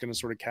position is going to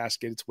sort of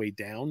cascade its way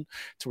down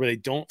to where they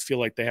don't feel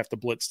like they have to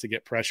blitz to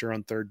get pressure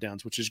on 3rd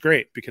downs, which is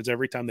great, because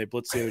every time they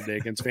blitzed the other day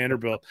against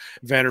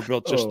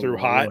Vanderbilt just threw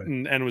hot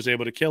and was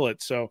able to kill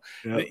it. So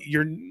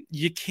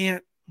you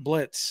can't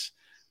blitz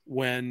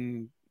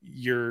when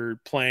you're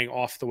playing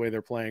off the way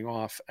they're playing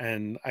off.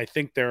 And I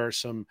think there are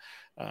some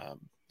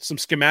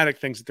schematic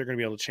things that they're going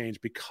to be able to change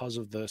because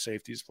of the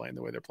safeties playing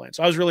the way they're playing.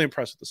 So I was really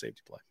impressed with the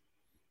safety play.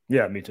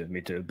 Yeah, me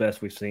too.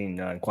 Best we've seen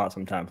in quite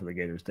some time for the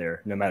Gators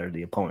there, no matter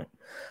the opponent.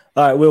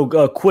 All right, we'll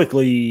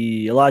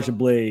quickly. Elijah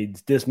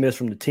Blades dismissed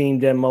from the team,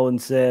 Dan Mullen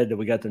said. That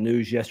we got the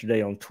news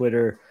yesterday on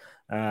Twitter.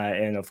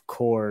 And, of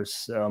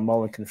course,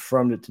 Mullen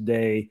confirmed it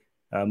today.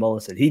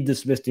 Mullen said he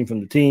dismissed him from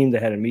the team. They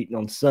had a meeting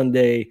on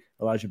Sunday.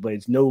 Elijah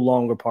Blades no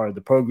longer part of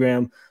the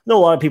program. I know a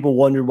lot of people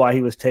wondered why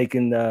he was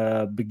taken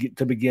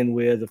to begin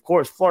with. Of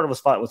course, Florida was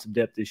fighting with some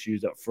depth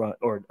issues up front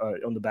or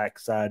on the back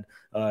side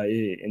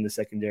in the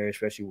secondary,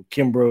 especially with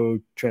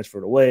Kimbrough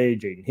transferred away.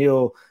 Jaden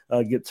Hill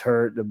gets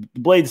hurt. The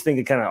Blades thing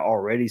had kind of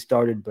already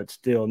started, but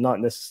still not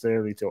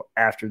necessarily until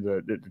after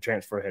the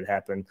transfer had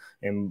happened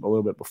and a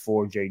little bit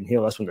before Jaden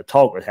Hill. That's when the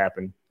talk would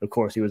happen. Of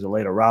course, he was a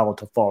late arrival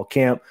to fall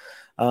camp.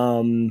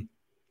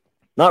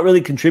 Not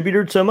really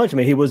contributed so much. I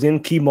mean, he was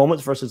in key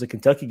moments versus a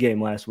Kentucky game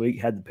last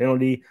week, had the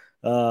penalty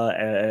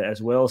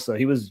as well. So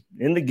he was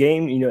in the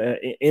game,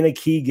 in a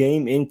key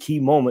game, in key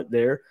moment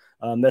there,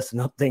 messing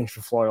up things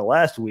for Florida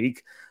last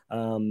week.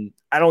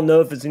 I don't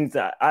know if it's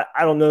anything. I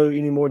don't know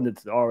any more than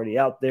it's already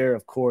out there.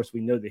 Of course,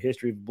 we know the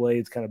history of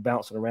Blades kind of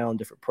bouncing around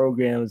different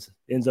programs,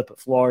 ends up at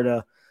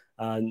Florida.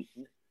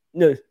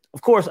 No,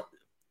 of course,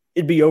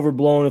 it'd be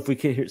overblown if we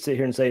could sit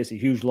here and say it's a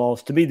huge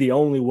loss. To me, the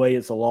only way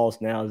it's a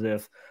loss now is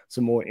if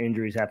some more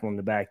injuries happen on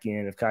the back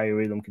end. If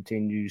Kyrie Elam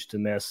continues to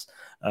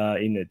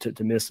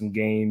to miss some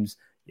games,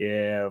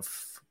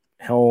 if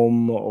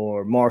Helm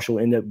or Marshall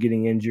end up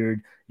getting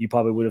injured, you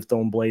probably would have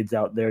thrown Blades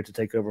out there to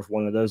take over for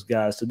one of those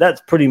guys. So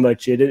that's pretty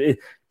much it. It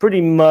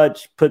pretty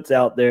much puts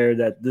out there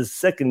that the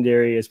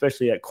secondary,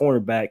 especially at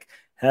cornerback,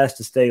 has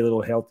to stay a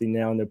little healthy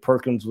now. And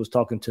Perkins was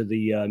talking to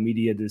the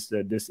media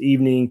this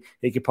evening.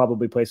 He could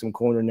probably play some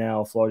corner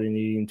now. Florida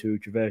needing to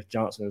Travis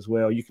Johnson as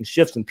well. You can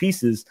shift some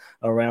pieces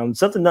around,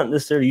 something not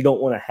necessarily you don't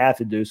want to have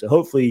to do. So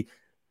hopefully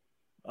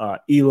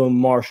Elam,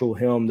 Marshall,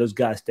 Helm, those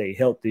guys stay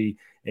healthy,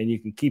 and you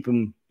can keep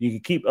them. You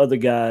can keep other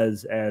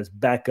guys as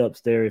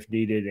backups there if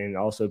needed, and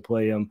also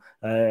play them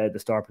at the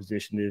star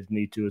position if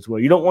need to as well.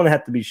 You don't want to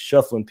have to be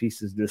shuffling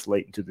pieces this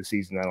late into the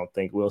season, I don't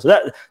think, Will. So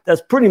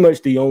that's pretty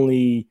much the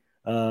only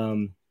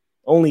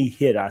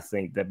hit I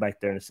think that back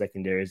there in the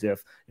secondary is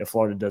if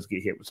Florida does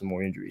get hit with some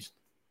more injuries.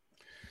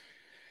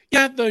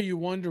 Yeah, though you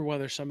wonder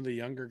whether some of the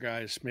younger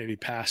guys maybe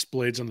pass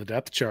Blades on the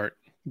depth chart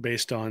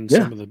based on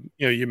some of the,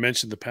 you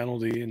mentioned the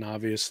penalty, and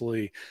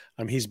obviously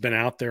he's been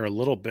out there a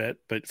little bit,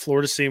 but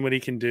Florida's seen what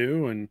he can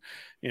do and,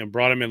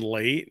 brought him in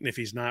late. And if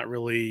he's not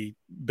really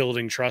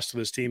building trust with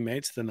his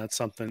teammates, then that's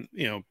something,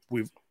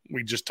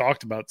 we just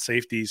talked about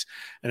safeties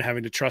and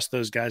having to trust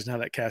those guys and how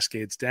that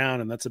cascades down.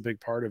 And that's a big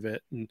part of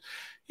it. And,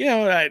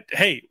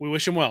 hey, we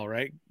wish him well,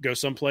 right? Go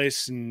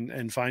someplace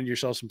and find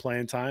yourself some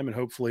playing time. And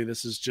hopefully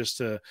this is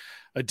just a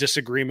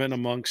disagreement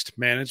amongst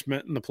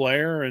management and the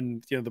player.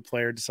 And, the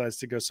player decides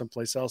to go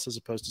someplace else as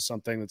opposed to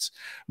something that's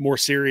more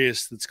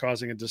serious, that's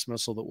causing a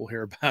dismissal that we'll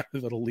hear about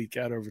that'll leak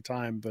out over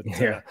time. But,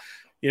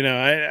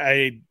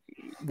 I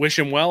wish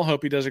him well,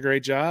 hope he does a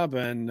great job.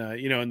 And,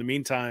 in the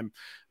meantime,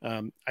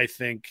 I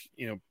think,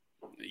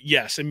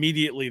 yes,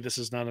 immediately this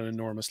is not an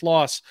enormous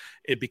loss.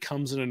 It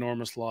becomes an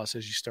enormous loss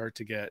as you start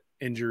to get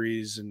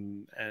injuries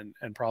and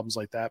problems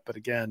like that. But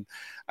again,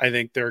 I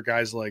think there are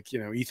guys like,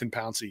 Ethan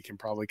Pouncey can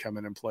probably come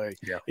in and play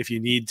if you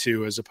need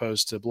to, as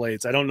opposed to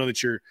Blades. I don't know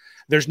that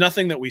there's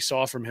nothing that we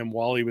saw from him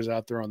while he was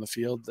out there on the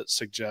field that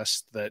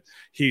suggests that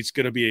he's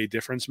going to be a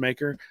difference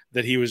maker,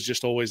 that he was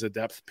just always a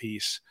depth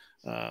piece.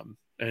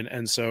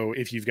 And so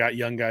if you've got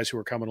young guys who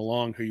are coming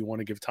along who you want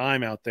to give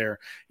time out there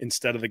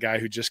instead of the guy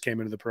who just came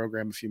into the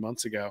program a few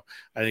months ago,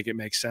 I think it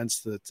makes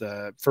sense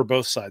that for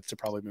both sides to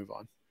probably move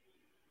on.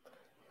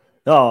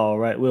 All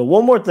right. Well,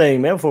 one more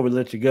thing, man, before we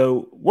let you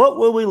go. What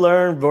will we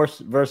learn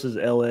versus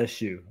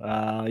LSU?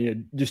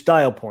 Do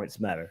style points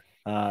matter?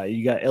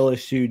 You got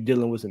LSU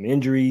dealing with some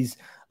injuries.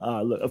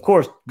 Look, of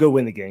course, go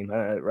win the game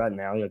right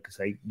now. You can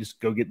say just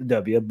go get the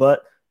W,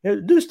 but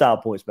do style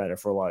points matter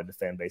for a lot of the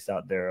fan base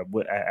out there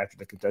after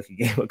the Kentucky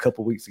game a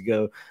couple weeks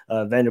ago?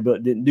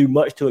 Vanderbilt didn't do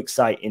much to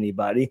excite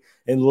anybody.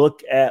 And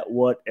look at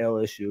what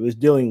LSU is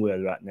dealing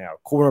with right now.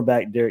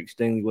 Cornerback Derek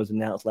Stingley was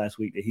announced last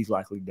week that he's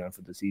likely done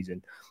for the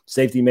season.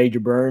 Safety Major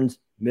Burns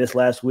missed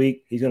last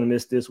week. He's going to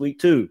miss this week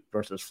too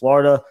versus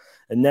Florida.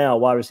 And now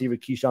wide receiver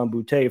Keyshawn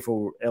Boutte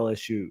for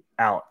LSU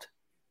out.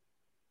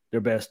 Their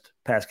best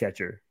pass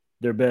catcher,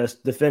 their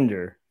best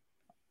defender.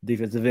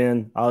 Defensive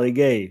end, Ali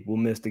Gay will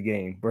miss the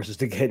game versus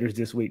the Gators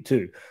this week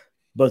too.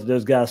 Both of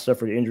those guys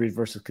suffered injuries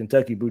versus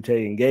Kentucky.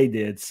 Boutte and Gay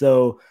did.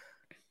 So,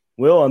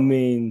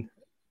 the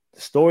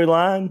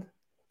storyline,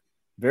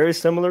 very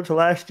similar to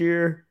last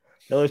year.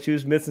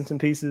 LSU's missing some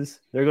pieces.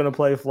 They're going to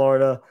play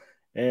Florida,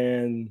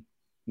 and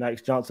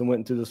Max Johnson went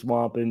into the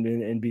swamp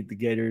and beat the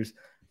Gators.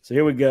 So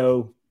here we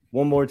go.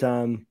 One more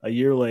time, a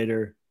year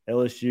later,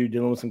 LSU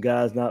dealing with some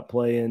guys not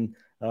playing,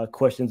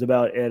 questions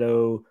about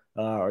Edo,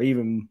 or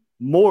even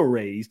more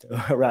raised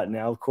right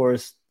now. Of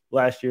course,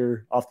 last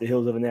year off the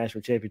heels of a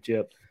national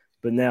championship,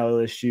 but now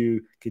LSU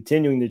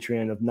continuing the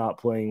trend of not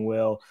playing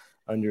well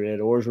under Ed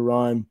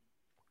Orgeron.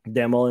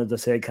 Dan Mullen, as I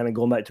said, kind of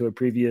going back to a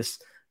previous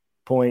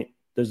point,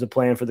 there's a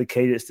plan for the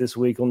Cadets this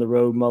week on the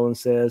road. Mullen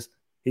says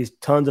he's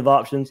tons of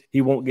options.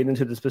 He won't get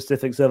into the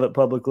specifics of it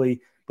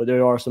publicly, but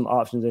there are some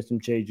options and some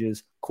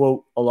changes.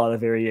 Quote, a lot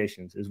of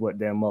variations is what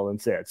Dan Mullen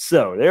said.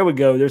 So there we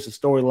go. There's a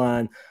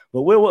storyline.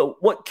 But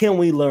what can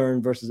we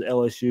learn versus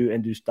LSU,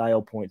 and do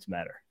style points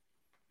matter?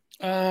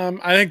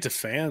 I think the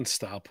fan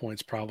style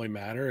points probably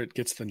matter. It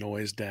gets the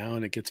noise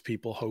down. It gets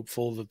people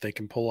hopeful that they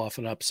can pull off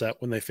an upset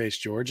when they face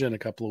Georgia in a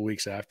couple of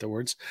weeks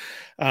afterwards.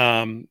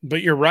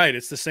 But you're right.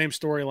 It's the same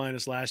storyline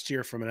as last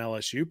year from an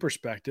LSU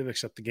perspective,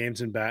 except the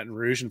game's in Baton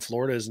Rouge, and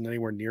Florida isn't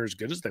anywhere near as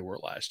good as they were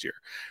last year.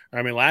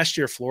 I mean, last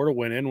year, Florida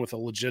went in with a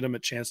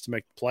legitimate chance to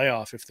make the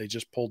playoff if they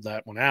just pulled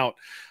that one out.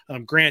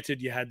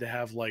 Granted, you had to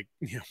have what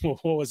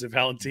was it?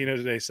 Valentino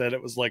today said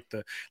it was like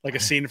a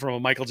scene from a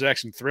Michael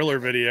Jackson Thriller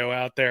video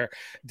out there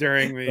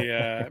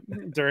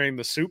during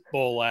the Soup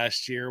Bowl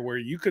last year, where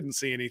you couldn't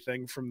see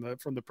anything from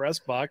the press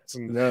box,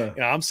 and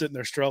I'm sitting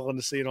there struggling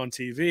to see it on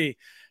TV.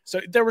 So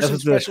there was some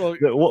special.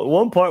 The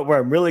one part where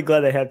I'm really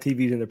glad they have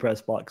TVs in the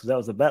press box, because that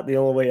was about the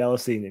only way I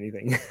was seeing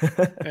anything.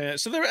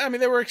 So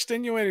there were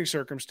extenuating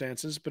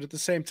circumstances, but at the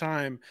same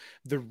time,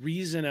 the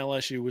reason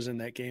LSU was in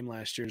that game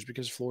last year is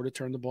because Florida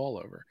turned the ball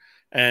over,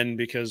 and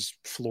because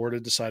Florida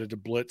decided to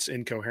blitz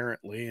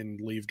incoherently and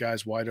leave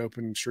guys wide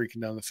open and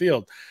streaking down the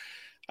field.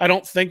 I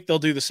don't think they'll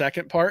do the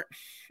second part.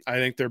 I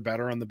think they're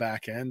better on the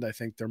back end. I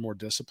think they're more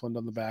disciplined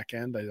on the back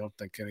end. I don't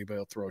think anybody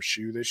will throw a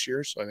shoe this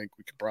year. So I think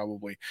we could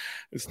probably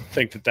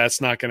think that that's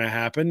not going to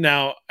happen.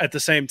 Now, at the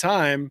same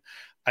time,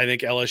 I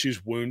think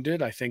LSU's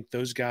wounded. I think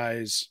those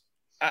guys,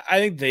 I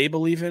think they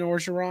believe in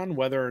Orgeron,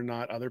 whether or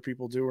not other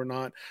people do or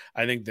not.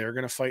 I think they're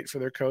going to fight for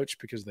their coach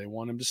because they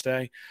want him to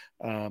stay.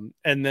 And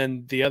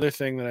then the other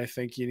thing that I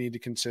think you need to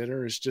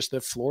consider is just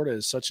that Florida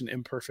is such an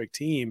imperfect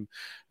team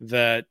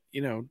that,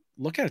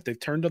 look at it. They've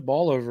turned the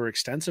ball over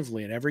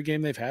extensively in every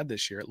game they've had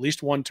this year, at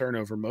least one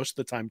turnover, most of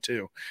the time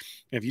too.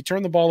 If you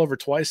turn the ball over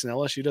twice and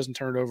LSU doesn't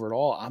turn it over at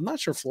all, I'm not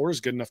sure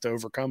Florida's good enough to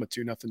overcome a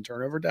 2-0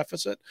 turnover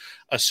deficit,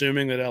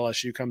 assuming that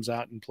LSU comes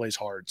out and plays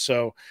hard.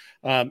 So,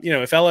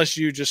 if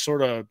LSU just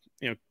sort of,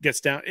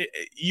 gets down,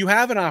 you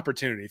have an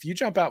opportunity. If you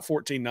jump out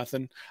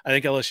 14-0, I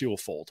think LSU will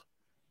fold.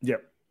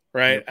 Yep.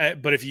 Right.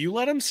 Yep. But if you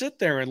let them sit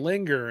there and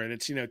linger and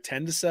it's, 10-7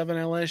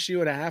 LSU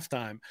at a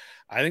halftime,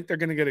 I think they're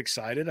going to get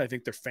excited. I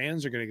think their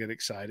fans are going to get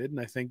excited. And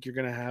I think you're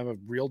going to have a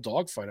real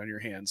dogfight on your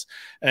hands.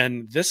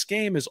 And this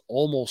game is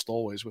almost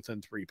always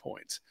within 3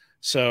 points.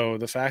 So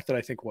the fact that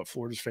I think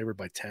Florida's favored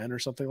by 10 or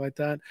something like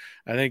that,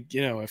 I think,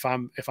 if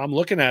I'm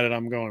looking at it,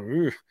 I'm going,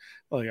 ooh,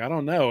 I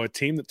don't know, a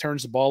team that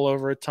turns the ball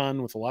over a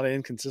ton with a lot of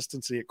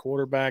inconsistency at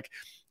quarterback,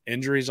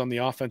 injuries on the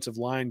offensive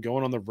line,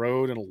 going on the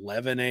road, an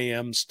 11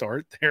 a.m.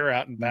 start there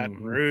out in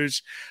Baton Rouge,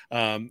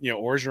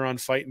 Orgeron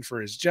fighting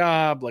for his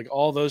job, like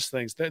all those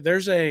things.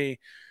 There's a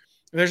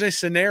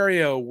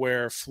scenario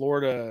where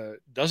Florida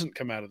doesn't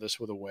come out of this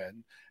with a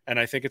win. And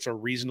I think it's a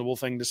reasonable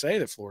thing to say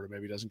that Florida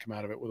maybe doesn't come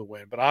out of it with a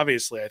win. But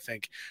obviously, I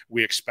think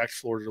we expect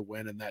Florida to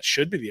win, and that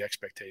should be the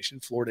expectation.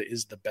 Florida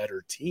is the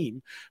better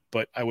team,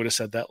 but I would have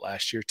said that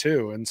last year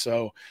too. And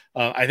so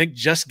I think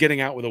just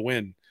getting out with a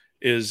win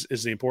is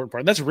the important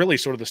part. And that's really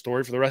sort of the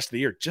story for the rest of the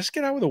year. Just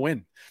get out with a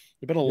win.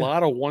 There've been a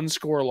lot of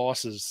one-score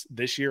losses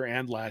this year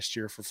and last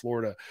year for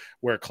Florida,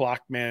 where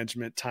clock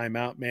management,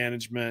 timeout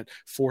management,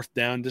 fourth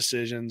down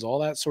decisions, all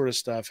that sort of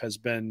stuff has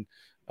been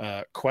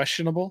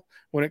questionable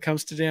when it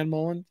comes to Dan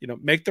Mullen.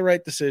 Make the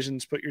right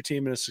decisions, put your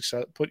team in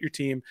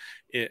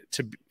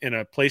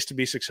a place to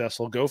be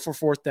successful, go for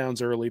fourth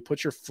downs early,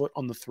 put your foot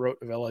on the throat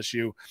of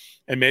LSU,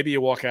 and maybe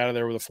you walk out of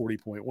there with a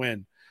 40-point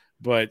win.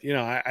 But,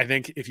 I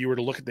think if you were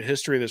to look at the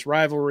history of this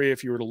rivalry,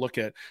 if you were to look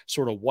at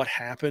sort of what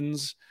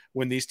happens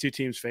when these two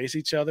teams face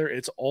each other,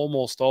 it's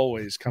almost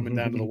always coming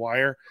down to the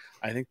wire.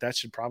 I think that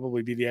should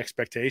probably be the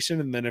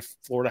expectation. And then if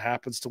Florida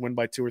happens to win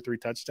by 2 or 3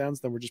 touchdowns,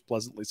 then we're just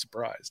pleasantly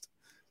surprised.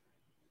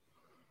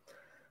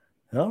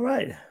 All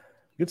right.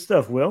 Good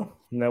stuff, Will.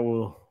 And that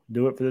will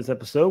do it for this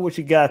episode. What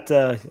you got,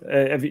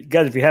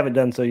 if you haven't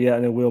done so yet, I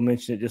know Will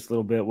mentioned it just a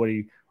little bit, what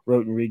he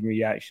wrote and read in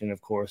reaction,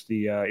 of course,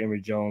 the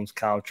Emory Jones,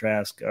 Kyle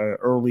Trask,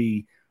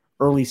 early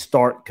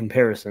start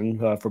comparison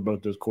for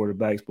both those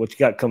quarterbacks. What you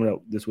got coming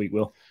up this week,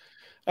 Will?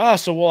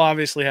 So we'll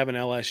obviously have an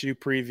LSU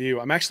preview.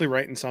 I'm actually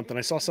writing something.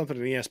 I saw something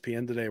on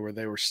ESPN today where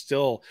they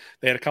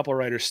had a couple of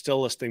writers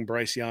still listing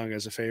Bryce Young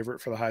as a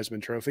favorite for the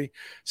Heisman Trophy.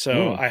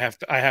 So I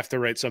have to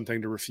write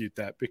something to refute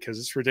that, because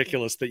it's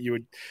ridiculous that you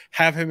would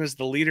have him as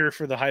the leader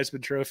for the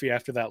Heisman Trophy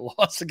after that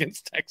loss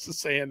against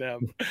Texas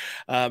A&M.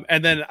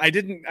 And then I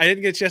didn't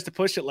get a chance to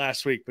push it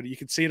last week, but you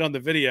can see it on the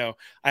video.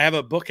 I have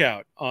a book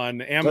out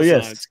on Amazon. Oh,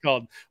 yes. It's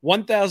called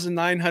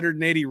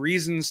 1,980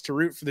 Reasons to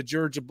Root for the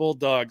Georgia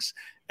Bulldogs.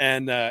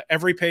 And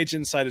every page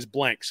inside is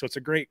blank. So it's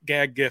a great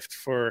gag gift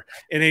for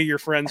any of your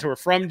friends who are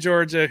from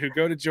Georgia, who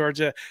go to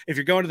Georgia. If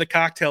you're going to the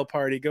cocktail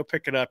party, go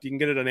pick it up. You can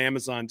get it on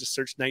Amazon. Just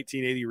search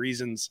 1980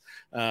 Reasons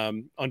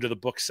under the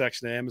book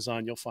section of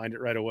Amazon. You'll find it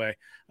right away.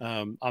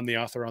 I'm the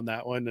author on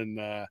that one.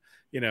 And,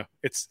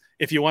 it's,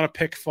 if you want to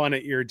pick fun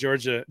at your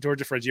Georgia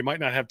friends, you might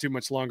not have too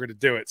much longer to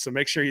do it. So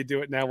make sure you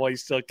do it now while you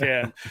still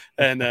can.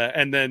 And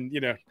then,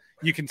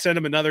 you can send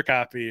them another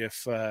copy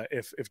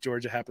if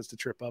Georgia happens to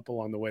trip up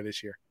along the way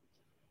this year.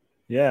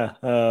 Yeah,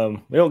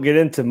 we don't get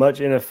into much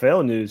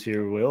NFL news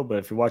here, Will, but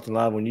if you're watching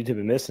live on YouTube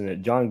and missing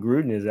it, John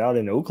Gruden is out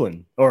in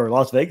Oakland or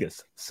Las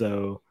Vegas.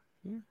 So,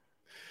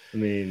 I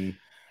mean,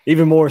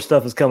 even more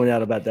stuff is coming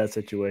out about that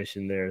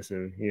situation there.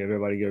 So,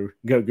 everybody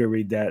go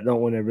read that.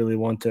 Don't really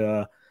want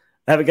to.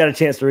 I haven't got a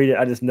chance to read it.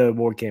 I just know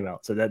more came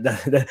out. So that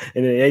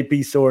and an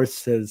AP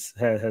source has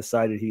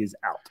cited he is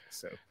out.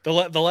 So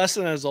the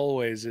lesson, as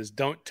always, is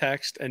don't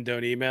text and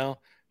don't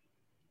email.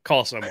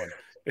 Call someone.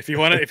 If you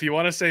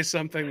want to say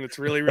something that's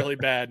really, really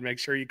bad, make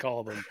sure you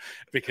call them,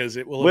 because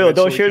it will. Will,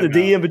 don't share the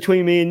DM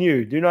between me and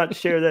you. Do not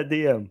share that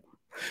DM.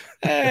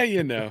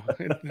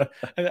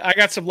 I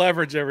got some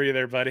leverage over you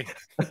there, buddy.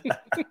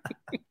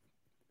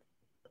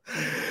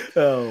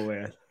 Oh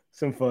man.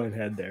 some fun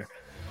had there.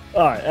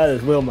 All right, that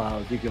is Will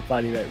Miles. You can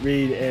find him at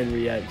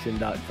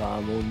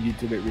readandreaction.com, on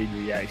YouTube at Read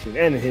Reaction,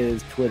 and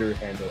his Twitter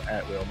handle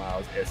at Will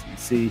Miles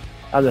SEC.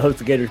 I'm the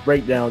host of Gators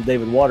Breakdown,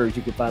 David Waters.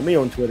 You can find me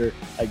on Twitter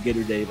at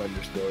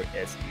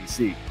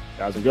GatorDave_SEC.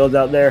 Guys and girls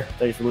out there,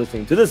 thanks for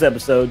listening to this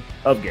episode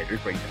of Gators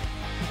Breakdown.